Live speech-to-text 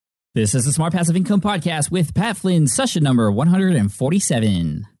This is the Smart Passive Income Podcast with Pat Flynn, session number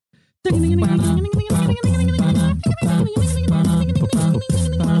 147.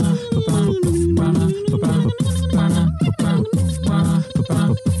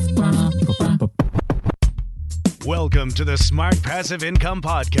 Welcome to the Smart Passive Income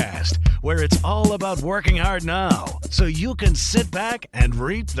Podcast, where it's all about working hard now so you can sit back and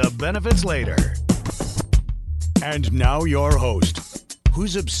reap the benefits later. And now your host,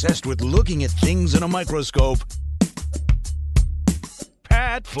 who's obsessed with looking at things in a microscope,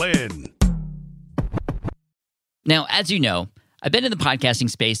 Pat Flynn. Now, as you know, I've been in the podcasting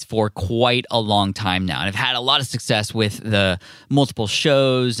space for quite a long time now, and I've had a lot of success with the multiple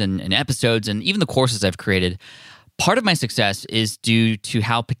shows and episodes and even the courses I've created. Part of my success is due to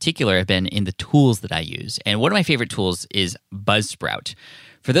how particular I've been in the tools that I use. And one of my favorite tools is Buzzsprout.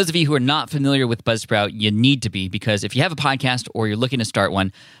 For those of you who are not familiar with Buzzsprout, you need to be, because if you have a podcast or you're looking to start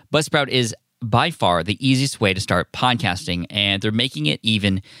one, Buzzsprout is by far the easiest way to start podcasting, and they're making it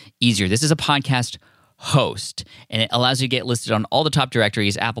even easier. This is a podcast host, and it allows you to get listed on all the top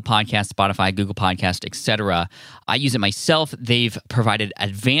directories: Apple Podcasts, Spotify, Google Podcasts, etc. I use it myself. They've provided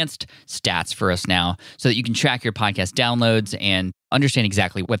advanced stats for us now so that you can track your podcast downloads and understand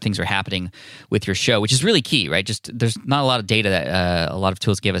exactly what things are happening with your show, which is really key, right? Just there's not a lot of data that a lot of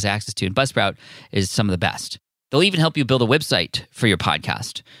tools give us access to, and Buzzsprout is some of the best. They'll even help you build a website for your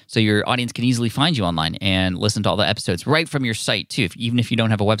podcast so your audience can easily find you online and listen to all the episodes right from your site too, even if you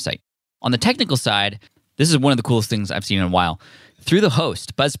don't have a website. On the technical side, this is one of the coolest things I've seen in a while. Through the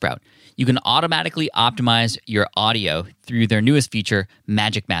host, Buzzsprout, you can automatically optimize your audio through their newest feature,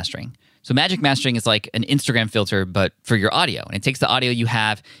 Magic Mastering. So Magic Mastering is like an Instagram filter, but for your audio. And it takes the audio you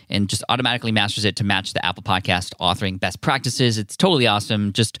have and just automatically masters it to match the Apple Podcast authoring best practices. It's totally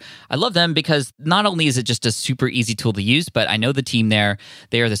awesome. I love them because not only is it just a super easy tool to use, but I know the team there.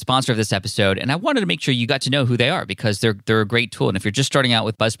 They are the sponsor of this episode. And I wanted to make sure you got to know who they are because they're a great tool. And if you're just starting out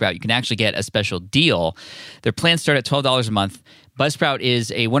with Buzzsprout, you can actually get a special deal. Their plans start at $12 a month. Buzzsprout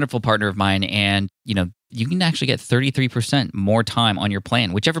is a wonderful partner of mine, and you can actually get 33% more time on your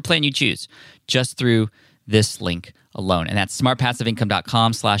plan, whichever plan you choose, just through this link alone. And that's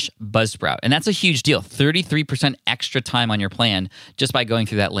smartpassiveincome.com/Buzzsprout. And that's a huge deal. 33% extra time on your plan just by going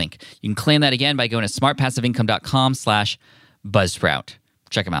through that link. You can claim that again by going to smartpassiveincome.com/Buzzsprout.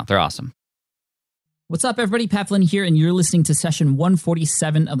 Check them out. They're awesome. What's up, everybody? Pat Flynn here, and you're listening to session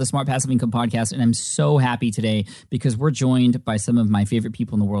 147 of the Smart Passive Income Podcast, and I'm so happy today because we're joined by some of my favorite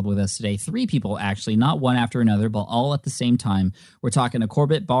people in the world with us today. 3 people, actually, not one after another, but all at the same time. We're talking to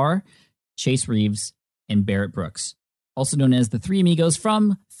Corbett, Chase Reeves, and Barrett Brooks, also known as the 3 amigos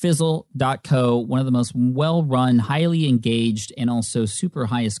from Fizzle.co, one of the most well-run, highly engaged, and also super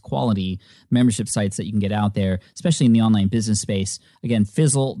highest quality membership sites that you can get out there, especially in the online business space. Again,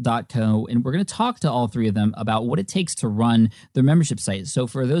 Fizzle.co, and we're going to talk to all 3 of them about what it takes to run their membership site. So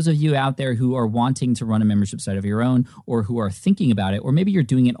for those of you out there who are wanting to run a membership site of your own, or who are thinking about it, or maybe you're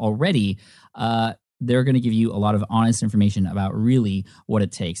doing it already, they're going to give you a lot of honest information about really what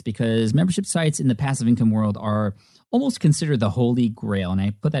it takes, because membership sites in the passive income world are almost considered the holy grail, and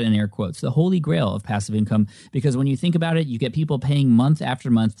I put that in air quotes, the holy grail of passive income, because when you think about it, you get people paying month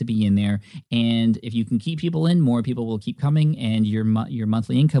after month to be in there, and if you can keep people in, more people will keep coming, and your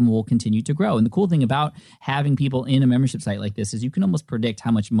monthly income will continue to grow. And the cool thing about having people in a membership site like this is you can almost predict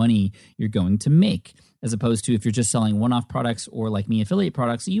how much money you're going to make, as opposed to if you're just selling one-off products or, like me, affiliate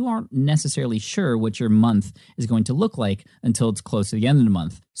products, you aren't necessarily sure what your month is going to look like until it's close to the end of the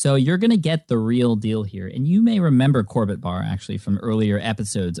month. So you're going to get the real deal here. And you may remember Corbett actually from earlier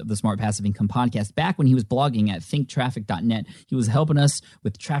episodes of the Smart Passive Income Podcast. Back when he was blogging at thinktraffic.net, he was helping us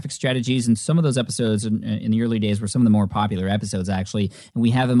with traffic strategies, and some of those episodes in the early days were some of the more popular episodes, actually. And we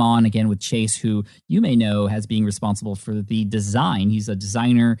have him on again with Chase, who you may know as being responsible for the design. He's a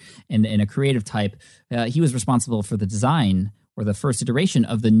designer and a creative type. He was responsible for the design, or the first iteration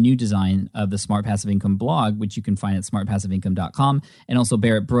of the new design of the Smart Passive Income blog, which you can find at smartpassiveincome.com. And also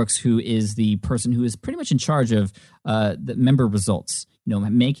Barrett Brooks, who is the person who is pretty much in charge of the member results,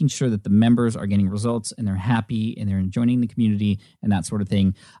 making sure that the members are getting results and they're happy and they're enjoying the community and that sort of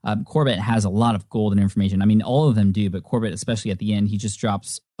thing. Corbett has a lot of golden information. I mean, all of them do, but Corbett, especially at the end, he just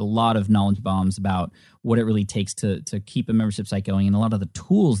drops a lot of knowledge bombs about what it really takes to keep a membership site going, and a lot of the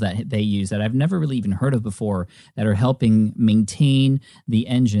tools that they use that I've never really even heard of before that are helping maintain the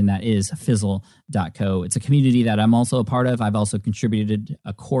engine that is Fizzle.co. It's a community that I'm also a part of. I've also contributed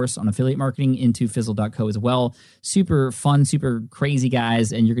a course on affiliate marketing into Fizzle.co as well. Super fun, super crazy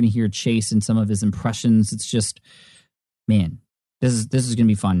guys, and you're going to hear Chase and some of his impressions. It's just, man, this is going to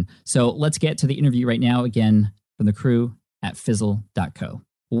be fun. So let's get to the interview right now, again, from the crew at Fizzle.co.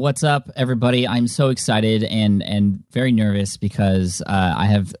 What's up, everybody? I'm so excited and very nervous because I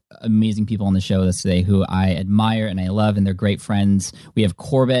have amazing people on the show this today who I admire and I love, and they're great friends. We have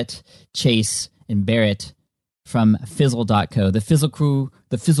Corbett, Chase, and Barrett from Fizzle.co, the Fizzle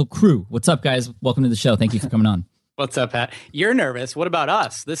Crew. What's up, guys? Welcome to the show. Thank you for coming on. What's up, Pat? You're nervous. What about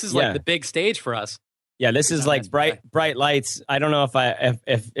us? This is like the big stage for us. Yeah, this is like bright lights. I don't know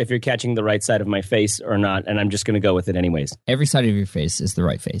if you're catching the right side of my face or not, and I'm just going to go with it anyways. Every side of your face is the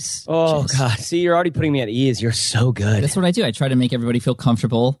right face. Oh, Chase. God. See, you're already putting me at ease. You're so good. That's what I do. I try to make everybody feel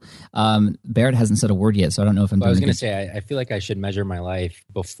comfortable. Barrett hasn't said a word yet, so I don't know if I'm doing I was going to say, I feel like I should measure my life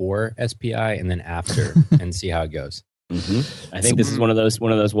before SPI and then after and see how it goes. Mm-hmm. I think this is one of those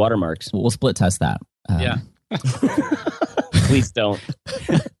watermarks. We'll split test that. Yeah. Please don't.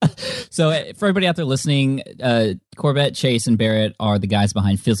 So for everybody out there listening, Corbett, Chase, and Barrett are the guys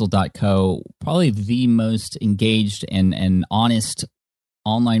behind Fizzle.co, probably the most engaged and honest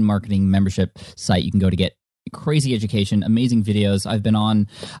online marketing membership site you can go to get crazy education, amazing videos. I've been on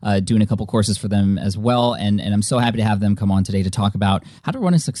doing a couple courses for them as well, and I'm so happy to have them come on today to talk about how to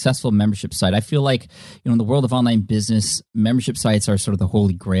run a successful membership site. I feel like, in the world of online business, membership sites are sort of the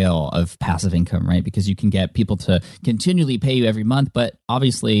holy grail of passive income, right? Because you can get people to continually pay you every month, but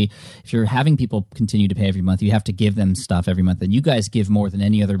obviously, if you're having people continue to pay every month, you have to give them stuff every month, and you guys give more than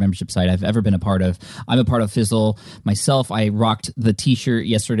any other membership site I've ever been a part of. I'm a part of Fizzle myself. I rocked the t-shirt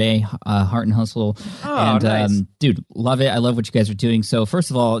yesterday, Heart and Hustle. Nice. Dude, love it. I love what you guys are doing. So first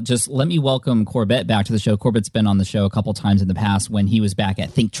of all, just let me welcome Corbett back to the show. Corbett's been on the show a couple times in the past when he was back at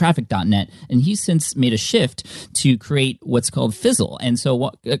thinktraffic.net, and he's since made a shift to create what's called Fizzle. And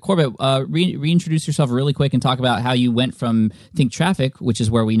so, Corbett, reintroduce yourself really quick and talk about how you went from Think Traffic, which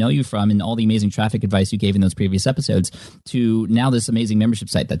is where we know you from, and all the amazing traffic advice you gave in those previous episodes, to now this amazing membership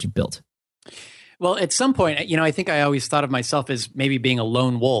site that you've built. Well, at some point, I think I always thought of myself as maybe being a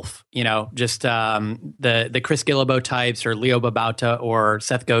lone wolf, just the Chris Guillebeau types or Leo Babauta or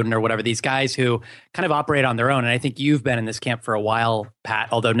Seth Godin or whatever, these guys who kind of operate on their own. And I think you've been in this camp for a while, Pat,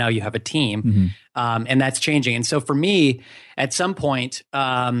 although now you have a team, and that's changing. And so for me, at some point,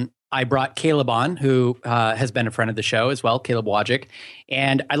 I brought Caleb on, who has been a friend of the show as well, Caleb Wojcik.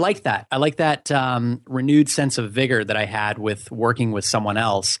 And I like that. I like that renewed sense of vigor that I had with working with someone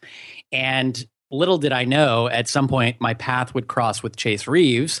else. And little did I know, at some point, my path would cross with Chase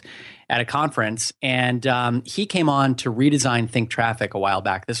Reeves at a conference. And he came on to redesign Think Traffic a while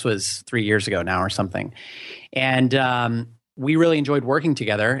back. This was 3 years ago now or something. And we really enjoyed working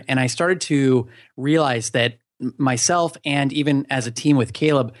together. And I started to realize that myself and even as a team with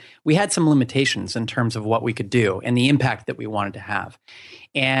Caleb, we had some limitations in terms of what we could do and the impact that we wanted to have.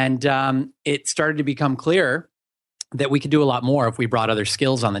 And it started to become clear that we could do a lot more if we brought other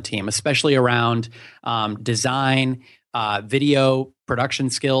skills on the team, especially around design, video, production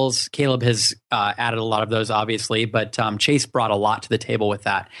skills. Caleb has added a lot of those, obviously, but Chase brought a lot to the table with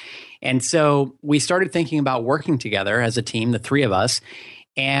that. And so we started thinking about working together as a team, the three of us.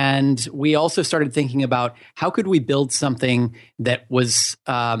 And we also started thinking about how could we build something that was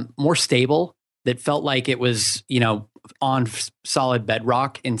more stable, that felt like it was, on solid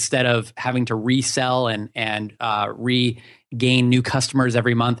bedrock instead of having to resell and regain new customers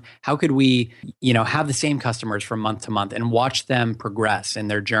every month. How could we, have the same customers from month to month and watch them progress in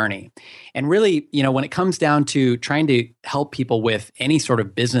their journey? And really, when it comes down to trying to help people with any sort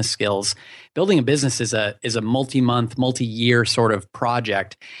of business skills, building a business is a multi-month, multi-year sort of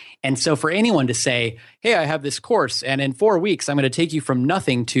project. And so for anyone to say, hey, I have this course and in 4 weeks, I'm going to take you from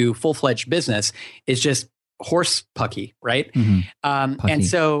nothing to full-fledged business is just horse pucky, right? Pucky.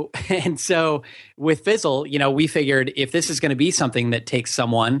 And so with Fizzle, we figured if this is going to be something that takes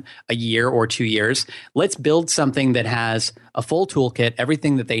someone a year or 2 years, let's build something that has a full toolkit,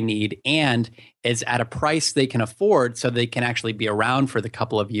 everything that they need, and is at a price they can afford so they can actually be around for the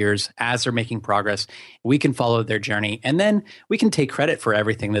couple of years as they're making progress. We can follow their journey, and then we can take credit for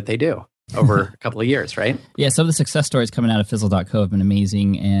everything that they do over a couple of years, right? Yeah, some of the success stories coming out of Fizzle.co have been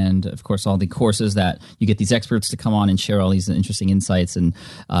amazing. And of course, all the courses that you get these experts to come on and share all these interesting insights and,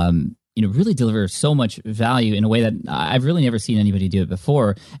 really deliver so much value in a way that I've really never seen anybody do it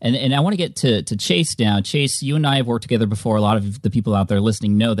before. And I want to get to Chase now. Chase, you and I have worked together before. A lot of the people out there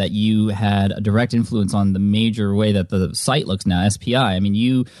listening know that you had a direct influence on the major way that the site looks now, SPI. I mean,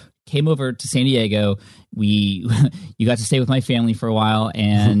 you came over to San Diego. You got to stay with my family for a while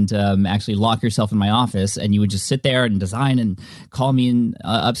and actually lock yourself in my office, and you would just sit there and design and call me in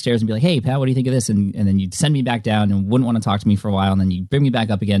upstairs and be like, "Hey, Pat, what do you think of this?" And then you'd send me back down and wouldn't want to talk to me for a while, and then you'd bring me back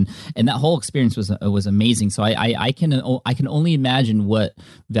up again. And that whole experience was amazing. So I can only imagine what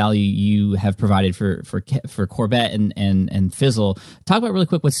value you have provided for Corbett and Fizzle. Talk about really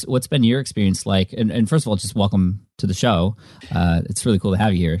quick what's been your experience like. And first of all, just welcome to the show. It's really cool to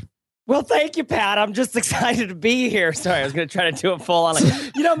have you here. Well, thank you, Pat. I'm just excited to be here. Sorry, I was going to try to do it full on.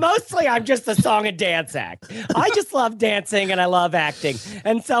 Mostly I'm just a song and dance act. I just love dancing and I love acting.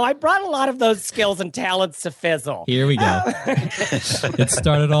 And so I brought a lot of those skills and talents to Fizzle. Here we go. It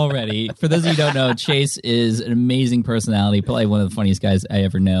started already. For those of you who don't know, Chase is an amazing personality, probably one of the funniest guys I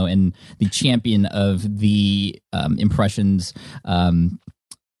ever know, and the champion of the impressions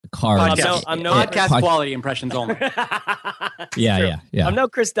cards. I'm no podcast quality impressions only. Yeah. I'm no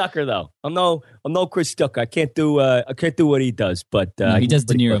Chris Ducker though. I'm no Chris Ducker. I can't do what he does, but he does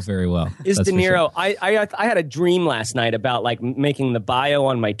De Niro very well. Is De Niro? Sure. I had a dream last night about like making the bio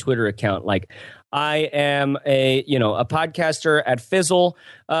on my Twitter account like, I am a podcaster at Fizzle,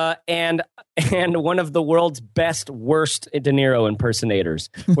 and one of the world's worst De Niro impersonators.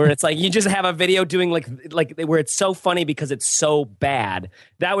 Where it's like you just have a video doing like where it's so funny because it's so bad.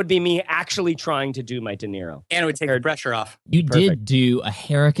 That would be me actually trying to do my De Niro, and it would take the pressure off. You did do a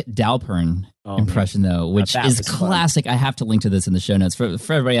Herrick Dalpern impression though, which is classic. Fun. I have to link to this in the show notes for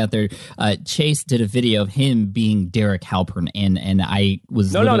everybody out there. Chase did a video of him being Derek Halpern, and I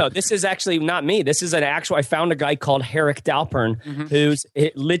was no. This is actually not me. This is an actual. I found a guy called Herrick Dalpern who's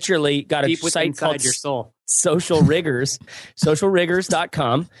literally got a site called your soul. Social Riggers,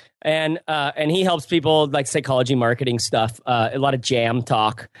 socialriggers.com. And he helps people like psychology, marketing stuff, a lot of jam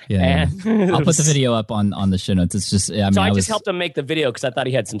talk. Yeah. And I'll put the video up on the show notes. It's just, I just helped him make the video because I thought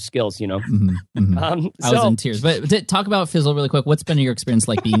he had some skills, I was in tears. But talk about Fizzle really quick. What's been your experience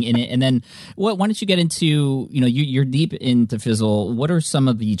like being in it? And then why don't you get into, you're deep into Fizzle. What are some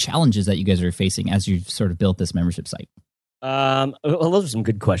of the challenges that you guys are facing as you've sort of built this membership site? Well, those are some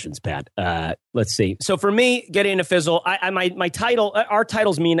good questions, Pat. Let's see. So for me, getting into Fizzle, my title, our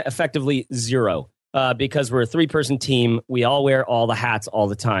titles mean effectively zero, because we're a 3-person team. We all wear all the hats all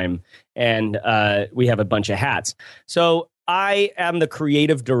the time, and we have a bunch of hats. So I am the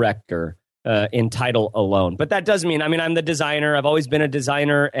creative director in title alone, but that does mean, I'm the designer. I've always been a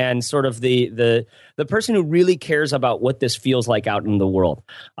designer and sort of the person who really cares about what this feels like out in the world.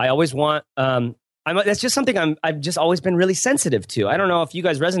 I always want. That's just something I've just always been really sensitive to. I don't know if you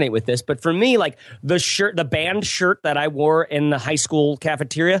guys resonate with this, but for me, like the band shirt that I wore in the high school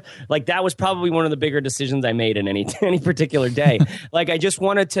cafeteria, like that was probably one of the bigger decisions I made in any particular day. Like I just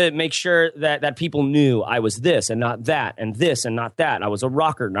wanted to make sure that people knew I was this and not that, and this and not that. I was a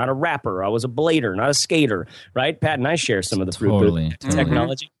rocker, not a rapper. I was a blader, not a skater. Right? Pat and I share some of the fruit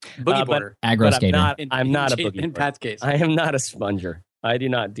technology. Boogie boarder, aggro skater. I'm not a boogie boarder. In Pat's case, I am not a sponger. I do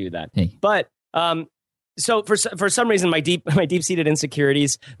not do that. Hey. But so for some reason, my deep-seated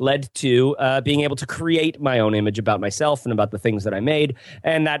insecurities led to being able to create my own image about myself and about the things that I made,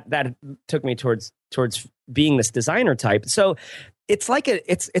 and that took me towards being this designer type. So it's like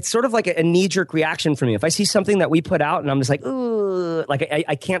it's sort of like a knee-jerk reaction for me. If I see something that we put out and I'm just like, ooh, like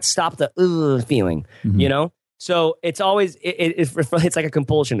I can't stop the ooh feeling, So it's always it's like a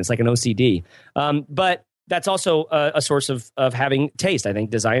compulsion. It's like an OCD. But that's also a source of having taste. I think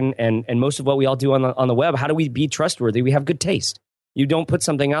design and most of what we all do on the web. How do we be trustworthy? We have good taste. You don't put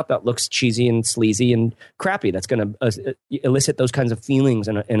something out that looks cheesy and sleazy and crappy. That's going to elicit those kinds of feelings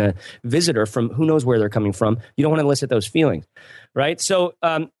in a visitor from who knows where they're coming from. You don't want to elicit those feelings, right? So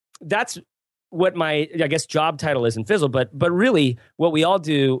that's what my, I guess, job title is in Fizzle, but really what we all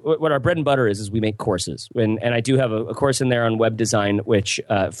do, what our bread and butter is we make courses. And I do have a course in there on web design, which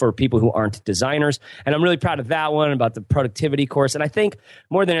for people who aren't designers. And I'm really proud of that one, about the productivity course. And I think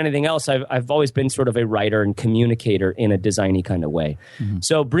more than anything else, I've always been sort of a writer and communicator in a designy kind of way. Mm-hmm.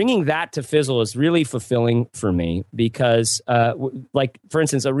 So bringing that to Fizzle is really fulfilling for me because, like, for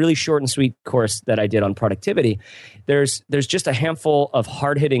instance, a really short and sweet course that I did on productivity, there's just a handful of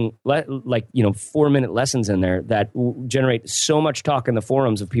hard-hitting, 4-minute lessons in there that generate so much talk in the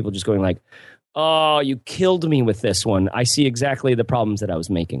forums of people just going like, oh, you killed me with this one. I see exactly the problems that I was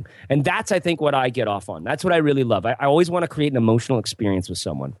making. And that's, I think, what I get off on. That's what I really love. I always want to create an emotional experience with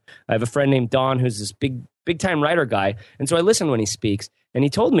someone. I have a friend named Don who's this big-time writer guy. And so I listen when he speaks. And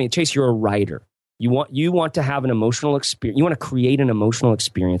he told me, Chase, you're a writer. You want to have an emotional experience. You want to create an emotional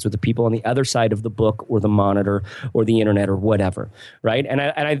experience with the people on the other side of the book or the monitor or the internet or whatever, right? And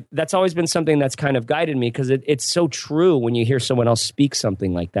I that's always been something that's kind of guided me, because it's so true when you hear someone else speak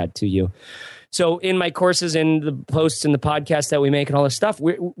something like that to you. So in my courses and the posts and the podcasts that we make and all this stuff,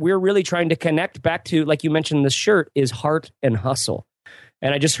 we're really trying to connect back to, like you mentioned, the shirt is heart and hustle.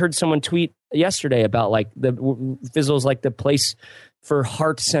 And I just heard someone tweet yesterday about like Fizzle's like the place for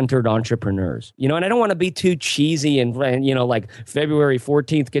heart-centered entrepreneurs, and I don't want to be too cheesy and like February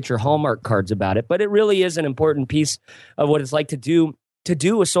 14th, get your Hallmark cards about it, but it really is an important piece of what it's like to do a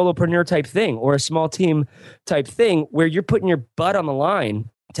solopreneur type thing or a small team type thing, where you're putting your butt on the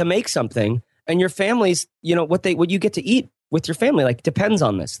line to make something, and your family's, what you get to eat with your family, like, depends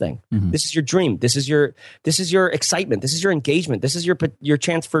on this thing. Mm-hmm. This is your dream. This is your excitement. This is your engagement. This is your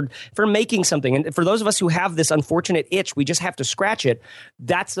chance for making something. And for those of us who have this unfortunate itch, we just have to scratch it.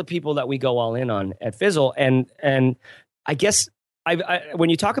 That's the people that we go all in on at Fizzle. And I guess when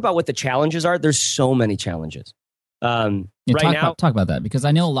you talk about what the challenges are, there's so many challenges. Talk about that, because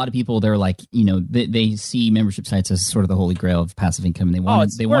I know a lot of people, they're like, they see membership sites as sort of the holy grail of passive income, and they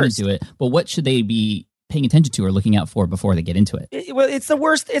want to do it. But what should they be paying attention to or looking out for before they get into it? Well, it's the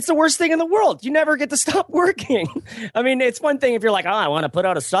worst thing in the world. You never get to stop working. I mean, it's one thing if you're like, I want to put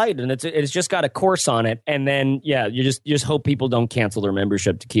out a site and it's just got a course on it, and then you just hope people don't cancel their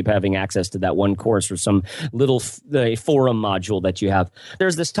membership to keep having access to that one course or some little forum module that you have.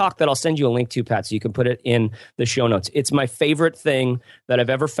 There's this talk that I'll send you a link to, Pat, so you can put it in the show notes. It's my favorite thing that I've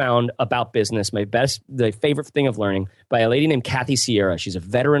ever found about business. The favorite thing of learning, by a lady named Kathy Sierra. She's a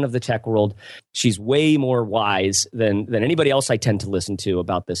veteran of the tech world. She's way more wise than anybody else I tend to listen to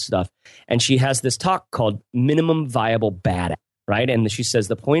about this stuff. And she has this talk called Minimum Viable Bad App, right? And she says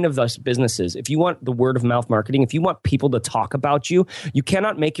the point of this business is, if you want the word of mouth marketing, if you want people to talk about you, you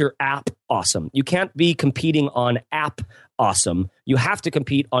cannot make your app awesome. You can't be competing on app awesome. You have to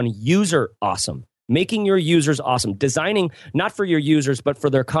compete on user awesome. Making your users awesome. Designing not for your users, but for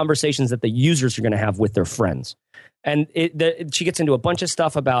their conversations that the users are going to have with their friends. And she gets into a bunch of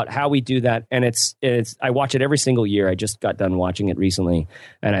stuff about how we do that. And it's I watch it every single year. I just got done watching it recently,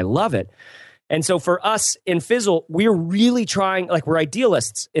 and I love it. And so for us in Fizzle, we're really trying, like, we're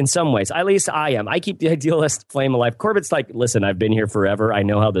idealists in some ways. At least I am. I keep the idealist flame alive. Corbett's like, listen, I've been here forever. I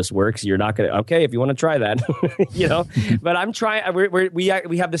know how this works. You're not going to, okay, if you want to try that, But I'm trying, we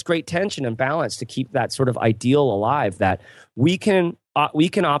have this great tension and balance to keep that sort of ideal alive, that we can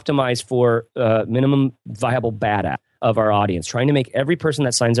optimize for minimum viable bad app of our audience, trying to make every person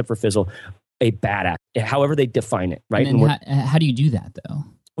that signs up for Fizzle a bad app, however they define it, right? And how do you do that, though?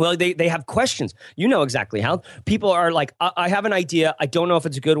 Well, they have questions. You know exactly how. People are like, I have an idea. I don't know if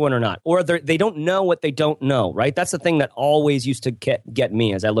it's a good one or not. Or they don't know what they don't know, right? That's the thing that always used to get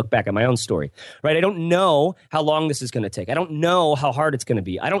me as I look back at my own story, right? I don't know how long this is going to take. I don't know how hard it's going to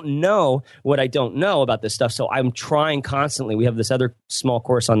be. I don't know what I don't know about this stuff. So I'm trying constantly. We have this other small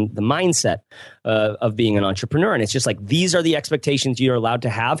course on the mindset of being an entrepreneur. And it's just like, these are the expectations you're allowed to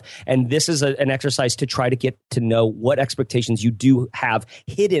have. And this is an exercise to try to get to know what expectations you do have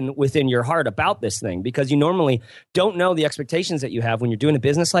hidden within your heart about this thing, because you normally don't know the expectations that you have when you're doing a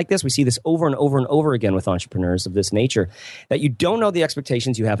business like this. We see this over and over and over again with entrepreneurs of this nature, that you don't know the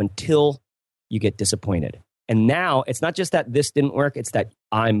expectations you have until you get disappointed. And now it's not just that this didn't work, it's that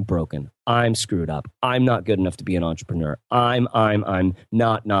I'm broken, I'm screwed up, I'm not good enough to be an entrepreneur, I'm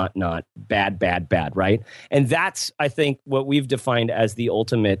not bad, right? And that's, I think, what we've defined as the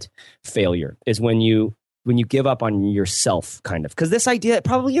ultimate failure, is when you give up on yourself, kind of. Because this idea, it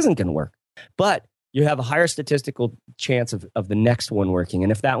probably isn't going to work. But you have a higher statistical chance of the next one working.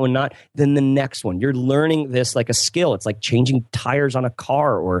 And if that one not, then the next one. You're learning this like a skill. It's like changing tires on a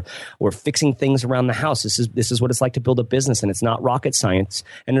car or fixing things around the house. This is what it's like to build a business, and it's not rocket science.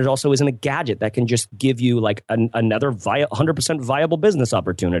 And there also isn't a gadget that can just give you like another 100% viable business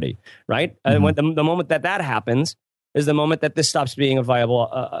opportunity, right? Mm-hmm. And when the moment that happens is the moment that this stops being a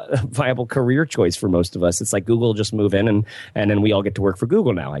viable career choice for most of us. It's like Google just move in and then we all get to work for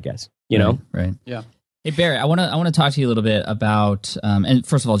Google now, I guess. You know? Right. Yeah. Hey, Barrett, I want to talk to you a little bit about, and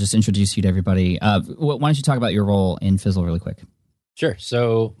first of all, just introduce you to everybody. Why don't you talk about your role in Fizzle really quick? Sure.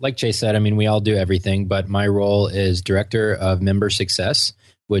 So like Chase said, I mean, we all do everything, but my role is Director of Member Success,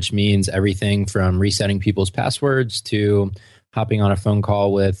 which means everything from resetting people's passwords to hopping on a phone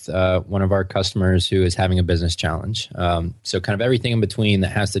call with one of our customers who is having a business challenge. So kind of everything in between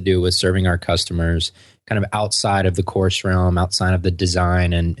that has to do with serving our customers kind of outside of the course realm, outside of the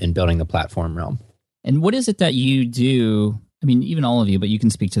design and building the platform realm. And what is it that you do? I mean, even all of you, but you can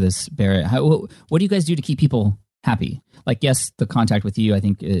speak to this, Barrett. What do you guys do to keep people happy. Like, yes, the contact with you, I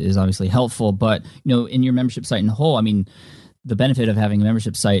think, is obviously helpful, but in your membership site in whole, I mean, the benefit of having a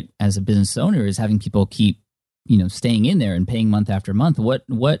membership site as a business owner is having people keep, staying in there and paying month after month.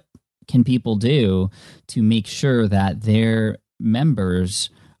 What can people do to make sure that their members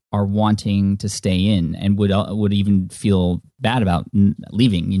are wanting to stay in and would even feel bad about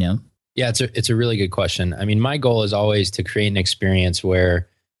leaving? Yeah, it's a really good question. I mean, my goal is always to create an experience where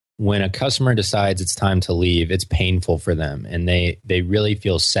when a customer decides it's time to leave, it's painful for them and they really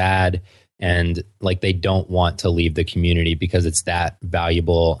feel sad and like they don't want to leave the community because it's that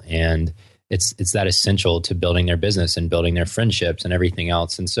valuable and it's that essential to building their business and building their friendships and everything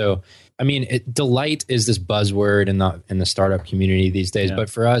else. And so, I mean, delight is this buzzword in the startup community these days. Yeah. But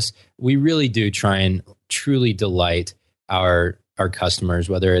for us, we really do try and truly delight our customers,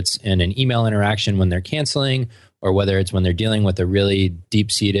 whether it's in an email interaction when they're canceling or whether it's when they're dealing with a really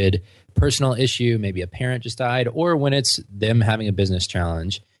deep-seated personal issue, maybe a parent just died, or when it's them having a business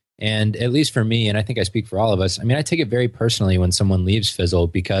challenge. And at least for me, and I think I speak for all of us, I mean, I take it very personally when someone leaves Fizzle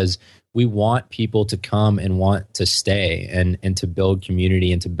because we want people to come and want to stay and to build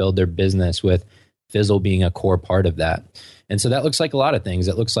community and to build their business with Fizzle being a core part of that. And so that looks like a lot of things.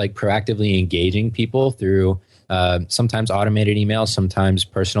 It looks like proactively engaging people through sometimes automated emails, sometimes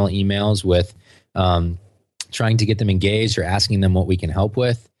personal emails with trying to get them engaged or asking them what we can help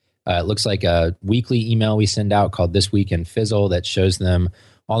with. It looks like a weekly email we send out called This Week in Fizzle that shows them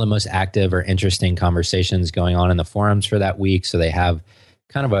all the most active or interesting conversations going on in the forums for that week. So they have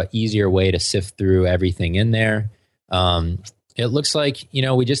kind of an easier way to sift through everything in there. It looks like,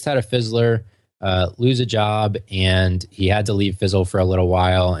 we just had a Fizzler lose a job and he had to leave Fizzle for a little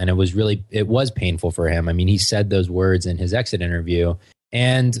while. And it was painful for him. I mean, he said those words in his exit interview.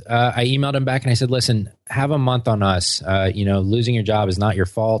 And I emailed him back and I said, listen, have a month on us. Losing your job is not your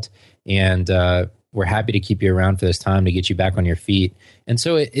fault. And we're happy to keep you around for this time to get you back on your feet. And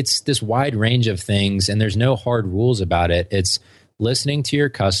so it's this wide range of things and there's no hard rules about it. It's listening to your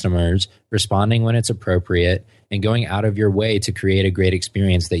customers, responding when it's appropriate, and going out of your way to create a great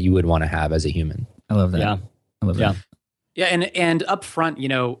experience that you would want to have as a human. I love that. Yeah. I love that. Yeah, and up front,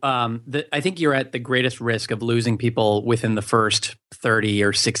 I think you're at the greatest risk of losing people within the first 30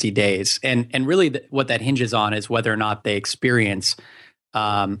 or 60 days. And really what that hinges on is whether or not they experience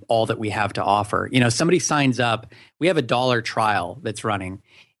all that we have to offer. Somebody signs up, we have a $1 trial that's running.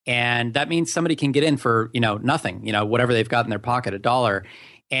 And that means somebody can get in for, nothing, whatever they've got in their pocket, $1.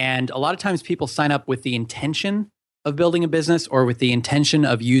 And a lot of times people sign up with the intention of building a business or with the intention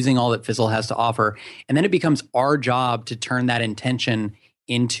of using all that Fizzle has to offer. And then it becomes our job to turn that intention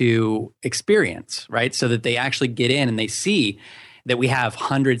into experience, right? So that they actually get in and they see that we have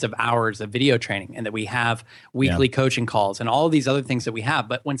hundreds of hours of video training and that we have weekly coaching calls and all of these other things that we have.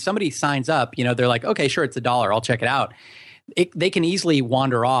 But when somebody signs up, they're like, okay, sure, it's $1. I'll check it out. They can easily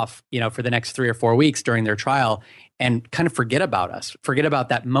wander off, for the next 3 or 4 weeks during their trial and kind of forget about us, forget about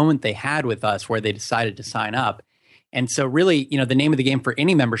that moment they had with us where they decided to sign up. And so really, the name of the game for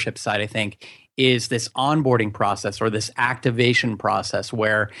any membership site, I think, is this onboarding process or this activation process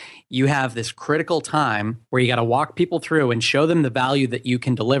where you have this critical time where you got to walk people through and show them the value that you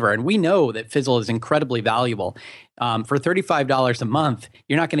can deliver. And we know that Fizzle is incredibly valuable. For $35 a month,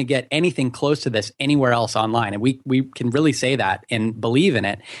 you're not going to get anything close to this anywhere else online. And we can really say that and believe in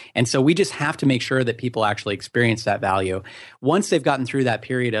it. And so we just have to make sure that people actually experience that value. Once they've gotten through that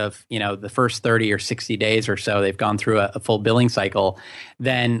period of, the first 30 or 60 days or so, they've gone through a full billing cycle,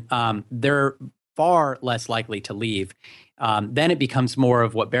 then they're far less likely to leave. Then it becomes more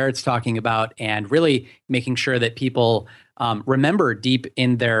of what Barrett's talking about and really making sure that people remember deep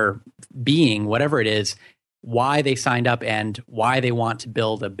in their being, whatever it is, why they signed up and why they want to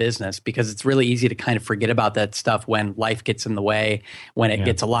build a business, because it's really easy to kind of forget about that stuff when life gets in the way, when it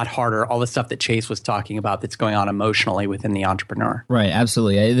gets a lot harder, all the stuff that Chase was talking about that's going on emotionally within the entrepreneur. Right.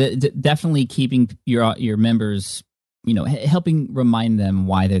 Absolutely. Definitely keeping your members, helping remind them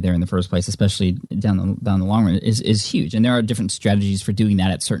why they're there in the first place, especially down the long run, is huge. And there are different strategies for doing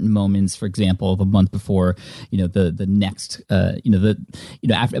that at certain moments. For example, the month before, the next,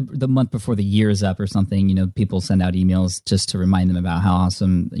 after the month before the year is up or something, people send out emails just to remind them about how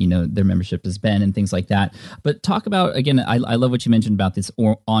awesome, their membership has been and things like that. But talk about, again, I love what you mentioned about this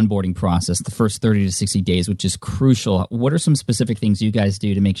onboarding process, the first 30 to 60 days, which is crucial. What are some specific things you guys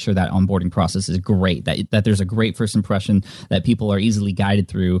do to make sure that onboarding process is great, that there's a great first impression, that people are easily guided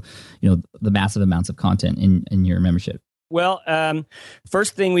through, the massive amounts of content in your membership? Well,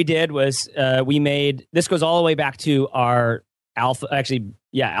 first thing we did was we made, this goes all the way back to our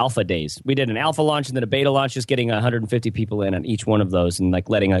alpha days. We did an alpha launch and then a beta launch, just getting 150 people in on each one of those and like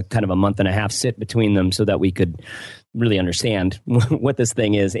letting a kind of a month and a half sit between them so that we could really understand what this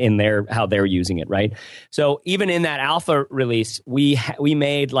thing is how they're using it, right? So even in that alpha release, we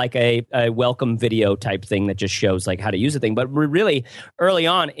made like a welcome video type thing that just shows like how to use the thing. But really early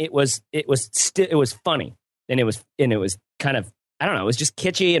on, it was funny and it was kind of, I don't know, it was just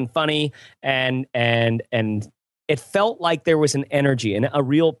kitschy and funny and it felt like there was an energy and a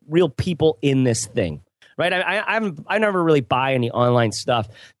real people in this thing, right? I never really buy any online stuff,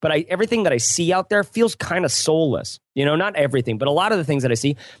 but everything that I see out there feels kind of soulless. Not everything, but a lot of the things that I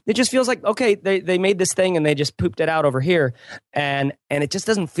see, it just feels like, okay, they made this thing and they just pooped it out over here. And it just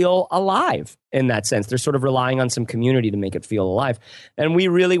doesn't feel alive in that sense. They're sort of relying on some community to make it feel alive. And we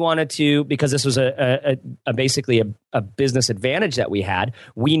really wanted to, because this was basically a business advantage that we had,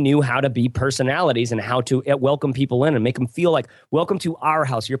 we knew how to be personalities and how to welcome people in and make them feel like, welcome to our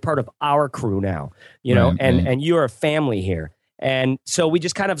house. You're part of our crew now, and you're a family here. And so we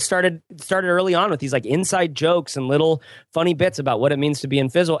just kind of started early on with these like inside jokes and little funny bits about what it means to be in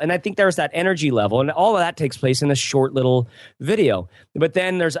Fizzle. And I think there's that energy level, and all of that takes place in a short little video. But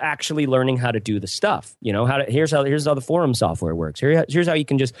then there's actually learning how to do the stuff. Here's how the forum software works. Here's how you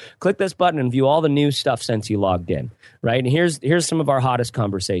can just click this button and view all the new stuff since you logged in, right? And here's some of our hottest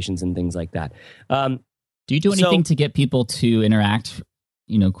conversations and things like that. Do you do anything to get people to interact,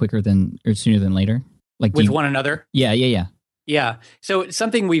 quicker than or sooner than later, like with one another? Yeah. Yeah. So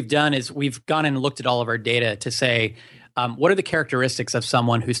something we've done is we've gone and looked at all of our data to say, what are the characteristics of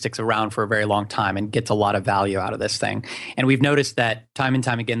someone who sticks around for a very long time and gets a lot of value out of this thing? And we've noticed that time and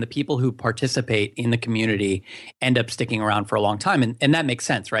time again, the people who participate in the community end up sticking around for a long time. And that makes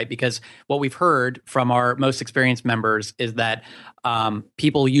sense, right? Because what we've heard from our most experienced members is that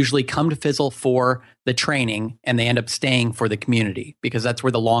people usually come to Fizzle for the training and they end up staying for the community because that's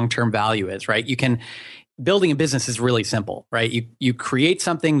where the long-term value is, right? Building a business is really simple, right? You create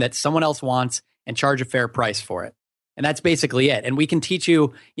something that someone else wants and charge a fair price for it. And that's basically it. And we can teach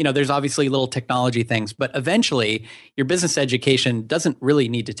you, there's obviously little technology things, but eventually your business education doesn't really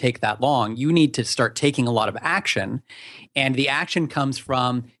need to take that long. You need to start taking a lot of action. And the action comes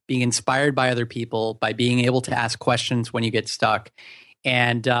from being inspired by other people, by being able to ask questions when you get stuck,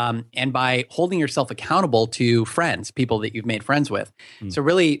 and by holding yourself accountable to friends, people that you've made friends with. So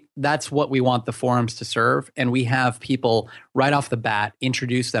really, that's what we want the forums to serve. And we have people right off the bat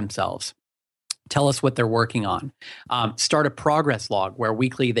introduce themselves, tell us what they're working on, start a progress log where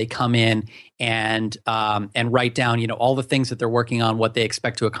weekly they come in and write down, all the things that they're working on, what they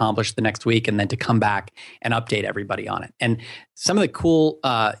expect to accomplish the next week, and then to come back and update everybody on it. And some of the cool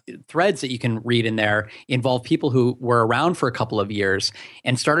threads that you can read in there involve people who were around for a couple of years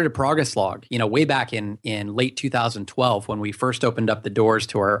and started a progress log, way back in late 2012 when we first opened up the doors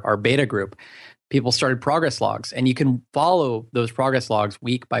to our beta group. People started progress logs, and you can follow those progress logs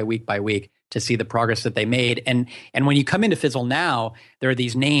week by week by week to see the progress that they made. And when you come into Fizzle now, there are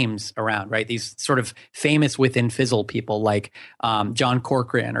these names around, right? These sort of famous within Fizzle people like John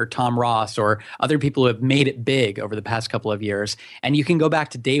Corcoran or Tom Ross or other people who have made it big over the past couple of years. And you can go back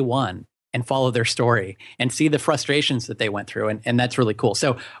to day one and follow their story and see the frustrations that they went through. And that's really cool.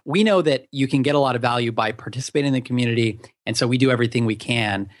 So we know that you can get a lot of value by participating in the community. And so we do everything we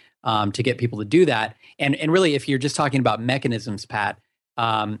can to get people to do that. And really, if you're just talking about mechanisms, Pat,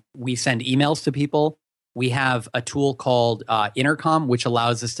 we send emails to people. We have a tool called Intercom, which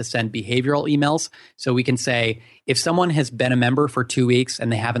allows us to send behavioral emails. So we can say, if someone has been a member for 2 weeks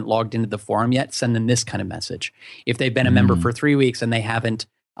and they haven't logged into the forum yet, send them this kind of message. If they've been a member for 3 weeks and they haven't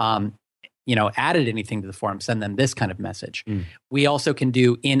added anything to the forum, send them this kind of message. We also can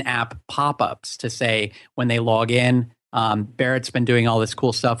do in-app pop-ups to say when they log in. Barrett's been doing all this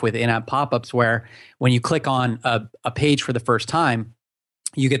cool stuff with in-app pop-ups where when you click on a page for the first time,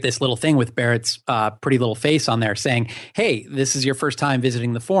 you get this little thing with Barrett's pretty little face on there saying, hey, this is your first time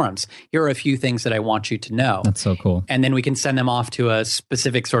visiting the forums. Here are a few things that I want you to know. That's so cool. And then we can send them off to a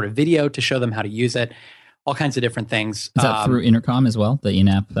specific sort of video to show them how to use it, all kinds of different things. Is that through Intercom as well, the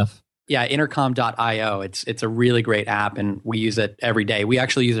in-app stuff? Yeah, intercom.io. It's a really great app, and we use it every day. We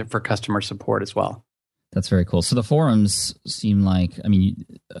actually use it for customer support as well. That's very cool. So the forums seem like,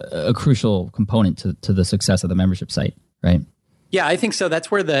 a crucial component to the success of the membership site, right? Yeah, I think so.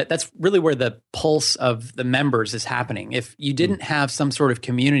 That's really where the pulse of the members is happening. If you didn't have some sort of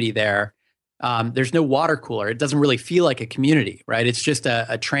community there, There's no water cooler. It doesn't really feel like a community, right? It's just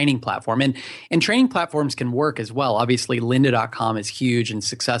a training platform. And training platforms can work as well. Obviously, lynda.com is huge and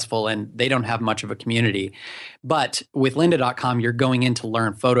successful, and they don't have much of a community. But with lynda.com, you're going in to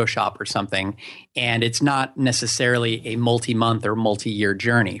learn Photoshop or something, and it's not necessarily a multi-month or multi-year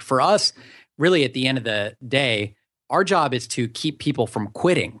journey. For us, really, at the end of the day, our job is to keep people from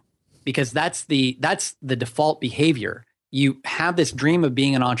quitting, because that's the default behavior. You have this dream of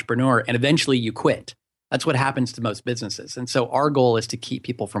being an entrepreneur and eventually you quit. That's what happens to most businesses. And so our goal is to keep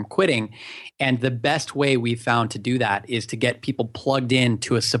people from quitting. And the best way we've found to do that is to get people plugged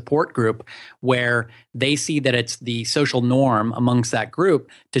into a support group where they see that it's the social norm amongst that group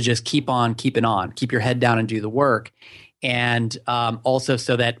to just keep on keeping on, keep your head down and do the work. And also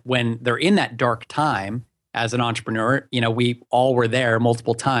so that when they're in that dark time, as an entrepreneur, we all were there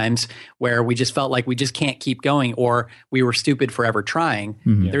multiple times where we just felt like we just can't keep going, or we were stupid for ever trying.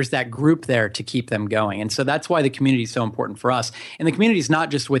 Mm-hmm. There's that group there to keep them going. And so that's why the community is so important for us. And the community is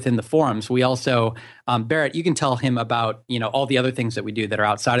not just within the forums. We also, Barrett, you can tell him about, all the other things that we do that are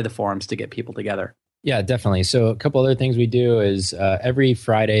outside of the forums to get people together. Yeah, definitely. So a couple other things we do is every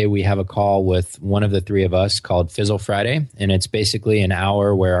Friday we have a call with one of the three of us called Fizzle Friday. And it's basically an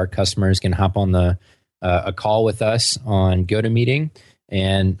hour where our customers can hop on a call with us on GoToMeeting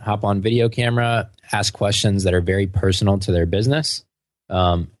and hop on video camera, ask questions that are very personal to their business.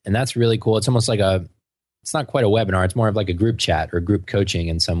 And that's really cool. It's almost like it's not quite a webinar. It's more of like a group chat or group coaching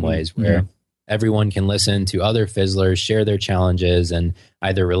in some ways, where everyone can listen to other Fizzlers, share their challenges, and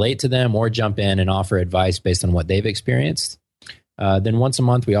either relate to them or jump in and offer advice based on what they've experienced. Then once a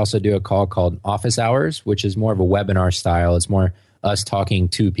month, we also do a call called Office Hours, which is more of a webinar style. It's more us talking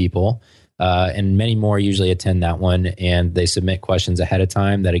to people. And many more usually attend that one, and they submit questions ahead of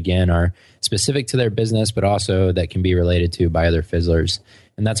time that, again, are specific to their business, but also that can be related to by other Fizzlers.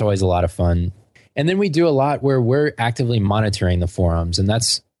 And that's always a lot of fun. And then we do a lot where we're actively monitoring the forums, and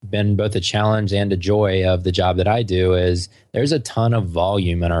that's been both a challenge and a joy of the job that I do. Is there's a ton of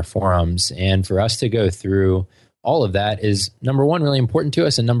volume in our forums, and for us to go through all of that is, number one, really important to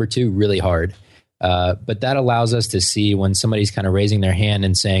us, and number two, really hard. But that allows us to see when somebody's kind of raising their hand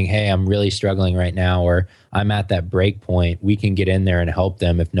and saying, hey, I'm really struggling right now, or I'm at that break point. We can get in there and help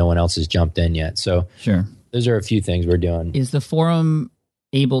them if no one else has jumped in yet. So sure, those are a few things we're doing. Is the forum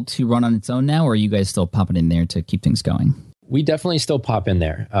able to run on its own now, or are you guys still popping in there to keep things going? We definitely still pop in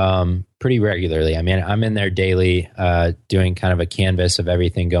there pretty regularly. I mean, I'm in there daily doing kind of a canvas of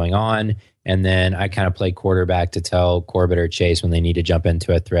everything going on. And then I kind of play quarterback to tell Corbett or Chase when they need to jump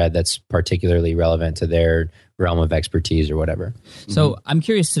into a thread that's particularly relevant to their realm of expertise or whatever. So I'm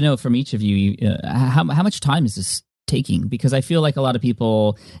curious to know from each of you, how much time is this taking? Because I feel like a lot of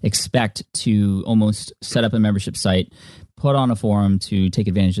people expect to almost set up a membership site, put on a forum to take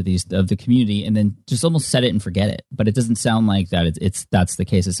advantage of the community, and then just almost set it and forget it. But it doesn't sound like that. That's the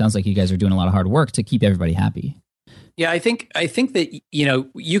case. It sounds like you guys are doing a lot of hard work to keep everybody happy. Yeah, I think that,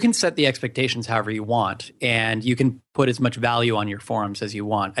 you can set the expectations however you want, and you can put as much value on your forums as you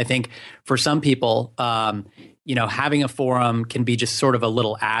want. I think for some people, having a forum can be just sort of a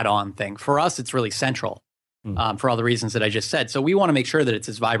little add-on thing. For us, it's really central for all the reasons that I just said. So we want to make sure that it's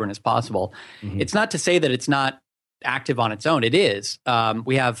as vibrant as possible. Mm-hmm. It's not to say that it's not active on its own. It is.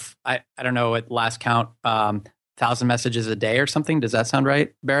 We have, I don't know at last count, 1,000 messages a day or something. Does that sound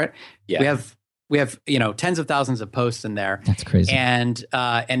right, Barrett? Yeah. We have tens of thousands of posts in there. That's crazy. And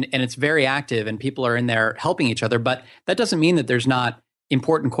it's very active, and people are in there helping each other. But that doesn't mean that there's not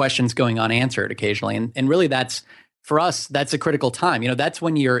important questions going unanswered occasionally. And really, for us, that's a critical time. That's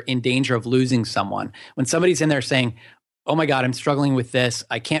when you're in danger of losing someone. When somebody's in there saying, oh my God, I'm struggling with this,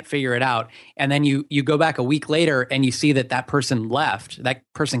 I can't figure it out. And then you go back a week later and you see that person left, that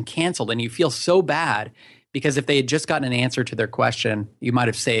person canceled, and you feel so bad. Because if they had just gotten an answer to their question, you might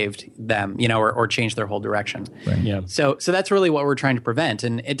have saved them, or changed their whole direction. Right. Yeah. So that's really what we're trying to prevent.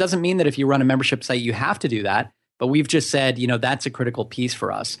 And it doesn't mean that if you run a membership site, you have to do that. But we've just said, that's a critical piece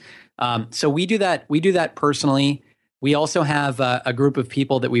for us. So we do that. We do that personally. We also have a group of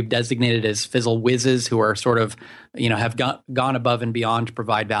people that we've designated as Fizzle Whizzes, who are sort of, have gone above and beyond to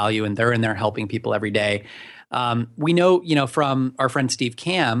provide value, and they're in there helping people every day. We know, from our friend Steve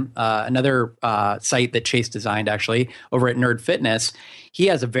Cam, another site that Chase designed actually over at Nerd Fitness. He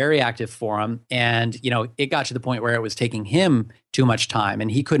has a very active forum, and it got to the point where it was taking him too much time, and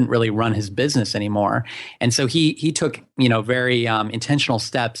he couldn't really run his business anymore. And so he took very intentional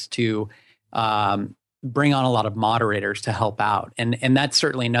steps to bring on a lot of moderators to help out. And that's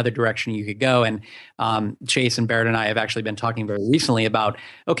certainly another direction you could go. And Chase and Barrett and I have actually been talking very recently about,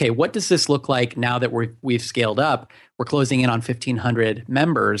 okay, what does this look like now that we've scaled up? We're closing in on 1,500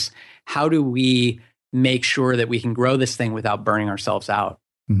 members. How do we make sure that we can grow this thing without burning ourselves out?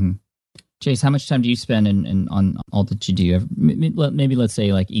 Mm-hmm. Chase, how much time do you spend on all that you do? Maybe let's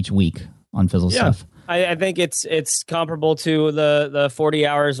say like each week on Fizzle stuff. I think it's comparable to the 40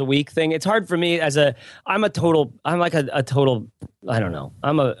 hours a week thing. It's hard for me I'm like a total, I don't know.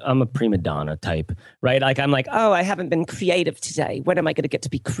 I'm a prima donna type, right? Like I'm like, oh, I haven't been creative today. When am I going to get to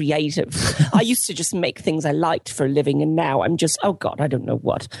be creative? I used to just make things I liked for a living, and now I'm just, oh God, I don't know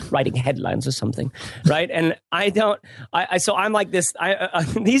what, writing headlines or something, right? And so I'm like this.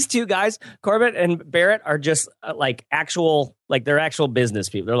 These two guys, Corbett and Barrett, are just they're actual business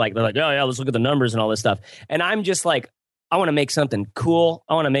people. They're like, oh yeah, let's look at the numbers and all this stuff. And I'm just like, I want to make something cool.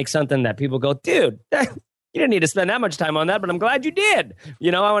 I want to make something that people go, dude, you didn't need to spend that much time on that, but I'm glad you did. I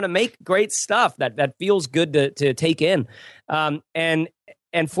want to make great stuff that feels good to take in. And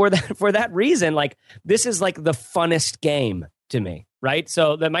for that reason, like, this is like the funnest game to me. Right.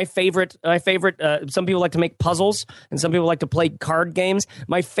 So my favorite, some people like to make puzzles and some people like to play card games.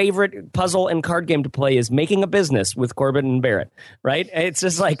 My favorite puzzle and card game to play is making a business with Corbett and Barrett. Right. It's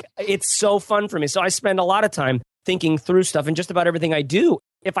just like, it's so fun for me. So I spend a lot of time thinking through stuff and just about everything I do.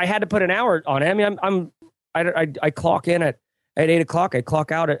 If I had to put an hour on it, I mean, I clock in at 8 o'clock. I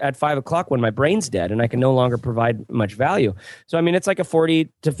clock out at 5 o'clock when my brain's dead and I can no longer provide much value. So, I mean, it's like a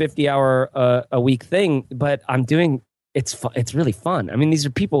 40 to 50 hour a week thing, but I'm doing it's really fun. I mean, these are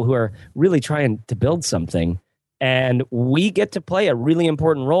people who are really trying to build something, and we get to play a really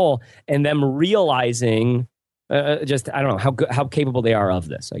important role in them realizing I don't know how capable they are of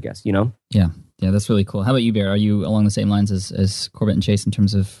this, I guess, Yeah, that's really cool. How about you, Bear? Are you along the same lines as Corbett and Chase in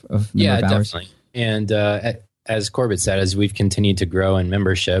terms of number of hours? Definitely. And as Corbett said, as we've continued to grow in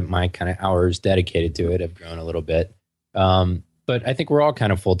membership, my kind of hours dedicated to it have grown a little bit. But I think we're all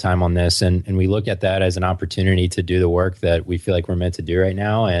kind of full-time on this, and we look at that as an opportunity to do the work that we feel like we're meant to do right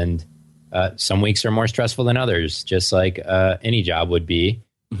now. And some weeks are more stressful than others, just like any job would be.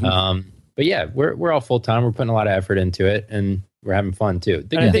 Mm-hmm. But yeah, we're all full-time. We're putting a lot of effort into it, and we're having fun too.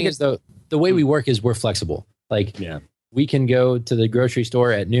 The thing is, though, the way we work is we're flexible. Like, we can go to the grocery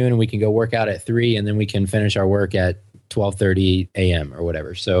store at noon, and we can go work out at 3, and then we can finish our work at 12:30 a.m. or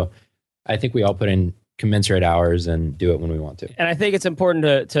whatever. So I think we all put in commensurate hours and do it when we want to. And I think it's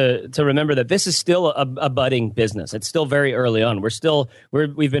important to remember that this is still a budding business. It's still very early on.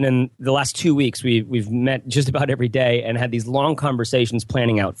 We've been in the last 2 weeks. We've met just about every day and had these long conversations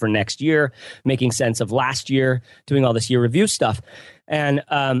planning out for next year, making sense of last year, doing all this year review stuff. And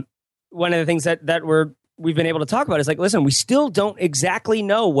one of the things that we've been able to talk about is like, listen, we still don't exactly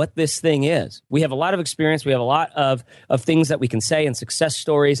know what this thing is. We have a lot of experience. We have a lot of things that we can say and success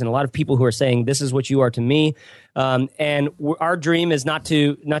stories, and a lot of people who are saying, this is what you are to me. And our dream is not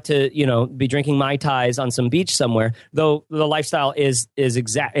to be drinking Mai Tais on some beach somewhere, though the lifestyle is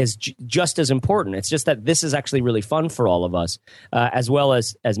just as important. It's just that this is actually really fun for all of us, as well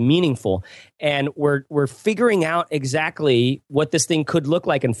as meaningful. And we're figuring out exactly what this thing could look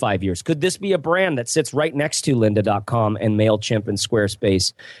like in 5 years. Could this be a brand that sits right next to lynda.com and MailChimp and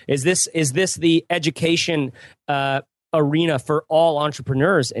Squarespace? Is this the education arena for all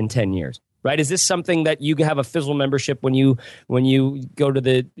entrepreneurs in 10 years? Right? Is this something that you have a Fizzle membership when you go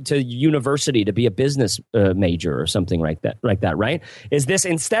to university to be a business major or something like that? Right? Is this,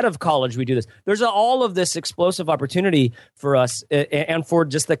 instead of college, we do this? There's all of this explosive opportunity for us and for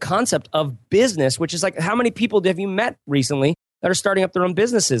just the concept of business, which is like, how many people have you met recently that are starting up their own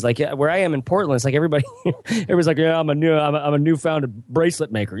businesses? Like where I am in Portland, it's like everybody's like, yeah, I'm a newfounded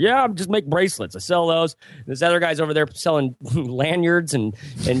bracelet maker. Yeah, I just make bracelets. I sell those. There's other guys over there selling lanyards and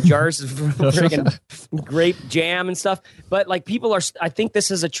jars of freaking grape jam and stuff. But like, people are, I think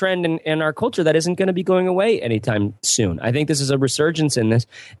this is a trend in our culture that isn't going to be going away anytime soon. I think this is a resurgence in this.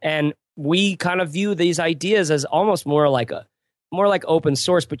 And we kind of view these ideas as almost more like open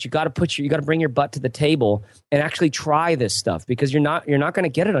source, but you got to bring your butt to the table and actually try this stuff, because you're not going to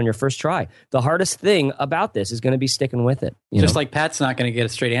get it on your first try. The hardest thing about this is going to be sticking with it. Just like Pat's not going to get a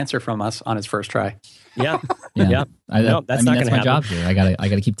straight answer from us on his first try. Yeah. No, that's not going to my happen. job here. I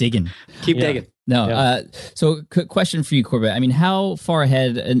gotta keep digging. Keep digging. No. Yeah. So question for you, Corbett. I mean, how far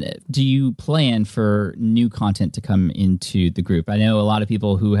ahead do you plan for new content to come into the group? I know a lot of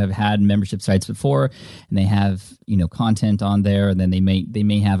people who have had membership sites before, and they have content on there, and then they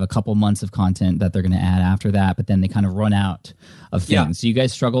may have a couple months of content that they're going to add after that, but then they kind of run out of things. Yeah. Do you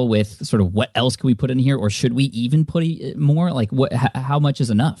guys struggle with sort of what else can we put in here, or should we even put more? Like how much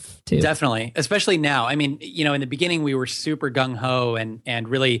is enough? Too Definitely, especially now. I mean, in the beginning we were super gung ho and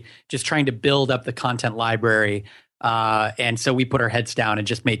really just trying to build up the content library. And so we put our heads down and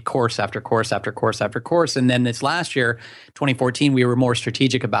just made course after course after course after course. And then this last year, 2014, we were more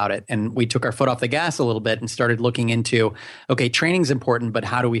strategic about it. And we took our foot off the gas a little bit and started looking into, okay, training's important, but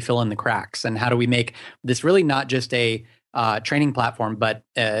how do we fill in the cracks? And how do we make this really not just a training platform, but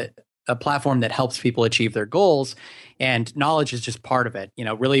a platform that helps people achieve their goals? And knowledge is just part of it.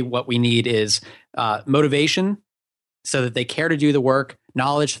 Really what we need is motivation so that they care to do the work,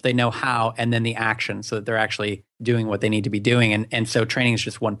 knowledge so they know how, and then the action so that they're actually doing what they need to be doing. And so training is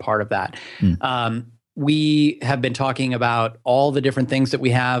just one part of that. We have been talking about all the different things that we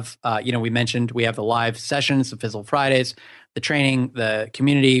have. We mentioned we have the live sessions, the Fizzle Fridays, the training, the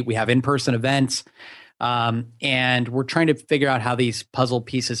community. We have in-person events. And we're trying to figure out how these puzzle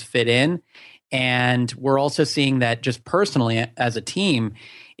pieces fit in. And we're also seeing that just personally as a team,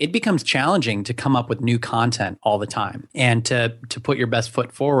 it becomes challenging to come up with new content all the time and to put your best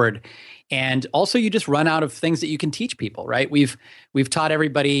foot forward. And also you just run out of things that you can teach people, right? We've taught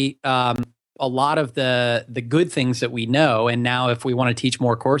everybody a lot of the good things that we know. And now if we want to teach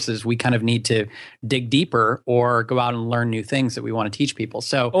more courses, we kind of need to dig deeper or go out and learn new things that we want to teach people.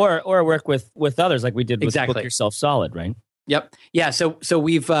 So or work with others like we did with Exactly. Book Yourself Solid, right? Yep. Yeah. So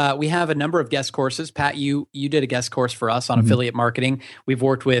we have a number of guest courses. Pat, you did a guest course for us on affiliate marketing. We've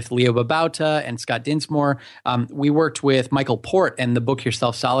worked with Leo Babauta and Scott Dinsmore. We worked with Michael Port and the Book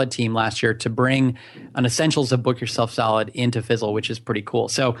Yourself Solid team last year to bring an essentials of Book Yourself Solid into Fizzle, which is pretty cool.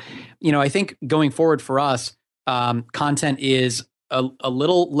 So, I think going forward for us, content is a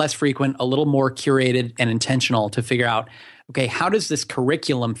little less frequent, a little more curated and intentional to figure out, okay, how does this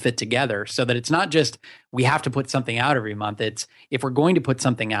curriculum fit together so that it's not just we have to put something out every month. It's if we're going to put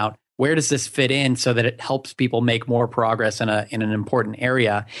something out, where does this fit in so that it helps people make more progress in an important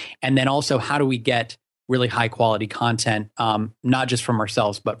area? And then also, how do we get really high quality content, not just from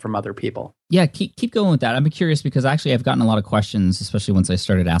ourselves, but from other people? Yeah, keep going with that. I'm curious because actually I've gotten a lot of questions, especially once I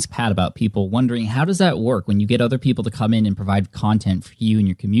started to ask Pat about people wondering, how does that work when you get other people to come in and provide content for you and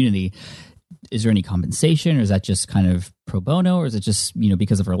your community? Is there any compensation, or is that just kind of pro bono, or is it just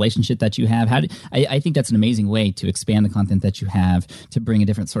because of a relationship that you have? I think that's an amazing way to expand the content that you have, to bring a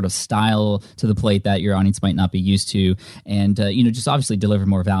different sort of style to the plate that your audience might not be used to, and just obviously deliver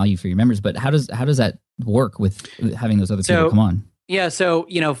more value for your members. But how does that work with having those other people come on? Yeah. So,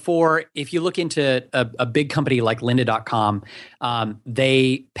 if you look into a big company like lynda.com,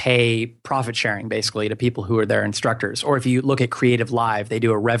 they pay profit sharing basically to people who are their instructors. Or if you look at Creative Live, they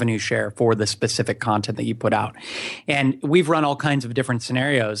do a revenue share for the specific content that you put out. And we've run all kinds of different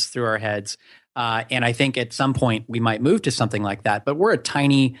scenarios through our heads. And I think at some point we might move to something like that. But we're a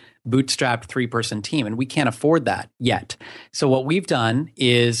tiny bootstrapped 3-person team, and we can't afford that yet. So what we've done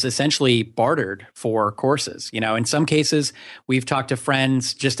is essentially bartered for courses. In some cases, we've talked to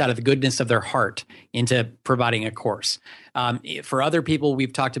friends just out of the goodness of their heart into providing a course. For other people,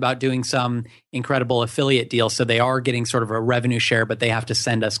 we've talked about doing some incredible affiliate deals. So they are getting sort of a revenue share, but they have to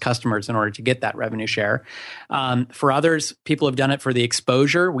send us customers in order to get that revenue share. For others, people have done it for the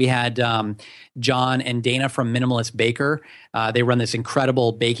exposure. We had John and Dana from Minimalist Baker. They run this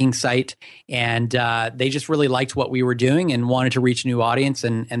incredible baking site, and they just really liked what we were doing and wanted to reach a new audience,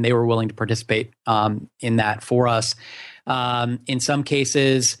 and they were willing to participate in that for us. In some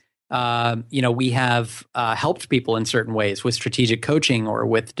cases, we have helped people in certain ways with strategic coaching or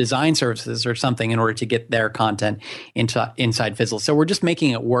with design services or something in order to get their content inside Fizzle. So we're just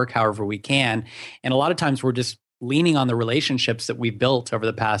making it work however we can. And a lot of times we're just leaning on the relationships that we've built over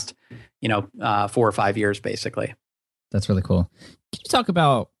the past, 4 or 5 years, basically. That's really cool. Can you talk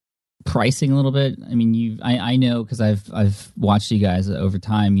about pricing a little bit? I mean, I know because I've watched you guys over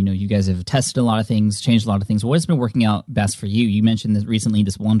time. You guys have tested a lot of things, changed a lot of things. What has been working out best for you? You mentioned this recently,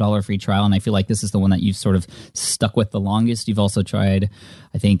 this $1 free trial, and I feel like this is the one that you've sort of stuck with the longest. You've also tried,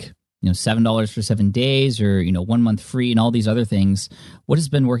 I think, $7 for 7 days, or 1 month free, and all these other things. What has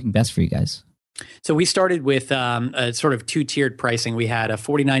been working best for you guys? So we started with a sort of 2-tiered pricing. We had a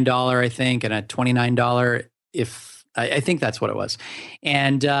 $49, I think, and a $29. I think that's what it was.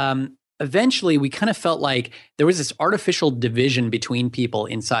 And eventually we kind of felt like there was this artificial division between people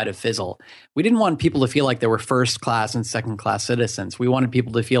inside of Fizzle. We didn't want people to feel like they were first class and second class citizens. We wanted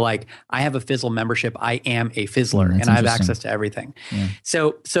people to feel like, I have a Fizzle membership, I am a Fizzler, and I have access to everything. Yeah.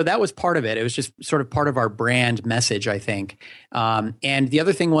 So that was part of it. It was just sort of part of our brand message, I think. And the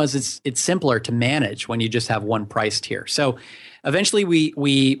other thing was it's simpler to manage when you just have one price tier. So eventually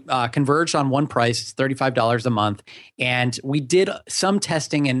we converged on one price. It's $35 a month. And we did some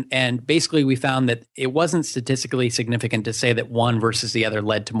testing and basically we found that it wasn't statistically significant to say that one versus the other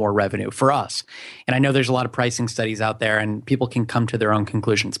led to more revenue for us. And I know there's a lot of pricing studies out there and people can come to their own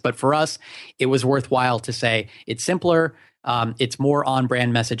conclusions. But for us, it was worthwhile to say it's simpler. It's more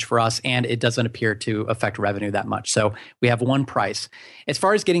on-brand message for us, and it doesn't appear to affect revenue that much. So we have one price. As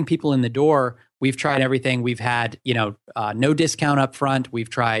far as getting people in the door, we've tried everything. We've had, no discount up front. We've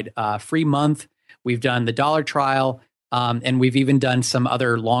tried free month. We've done the dollar trial, and we've even done some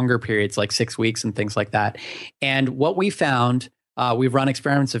other longer periods, like 6 weeks and things like that. And what we found, we've run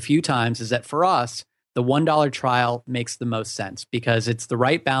experiments a few times, is that for us, the $1 trial makes the most sense because it's the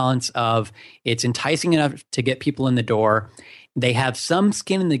right balance of it's enticing enough to get people in the door. They have some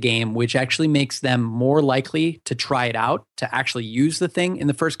skin in the game, which actually makes them more likely to try it out, to actually use the thing in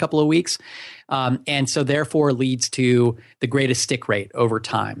the first couple of weeks. And so therefore leads to the greatest stick rate over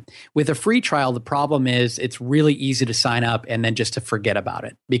time. With a free trial, the problem is it's really easy to sign up and then just to forget about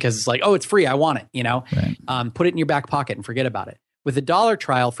it because it's like, oh, it's free. I want it, Right. Put it in your back pocket and forget about it. With a dollar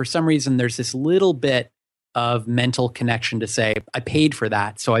trial, for some reason, there's this little bit of mental connection to say, I paid for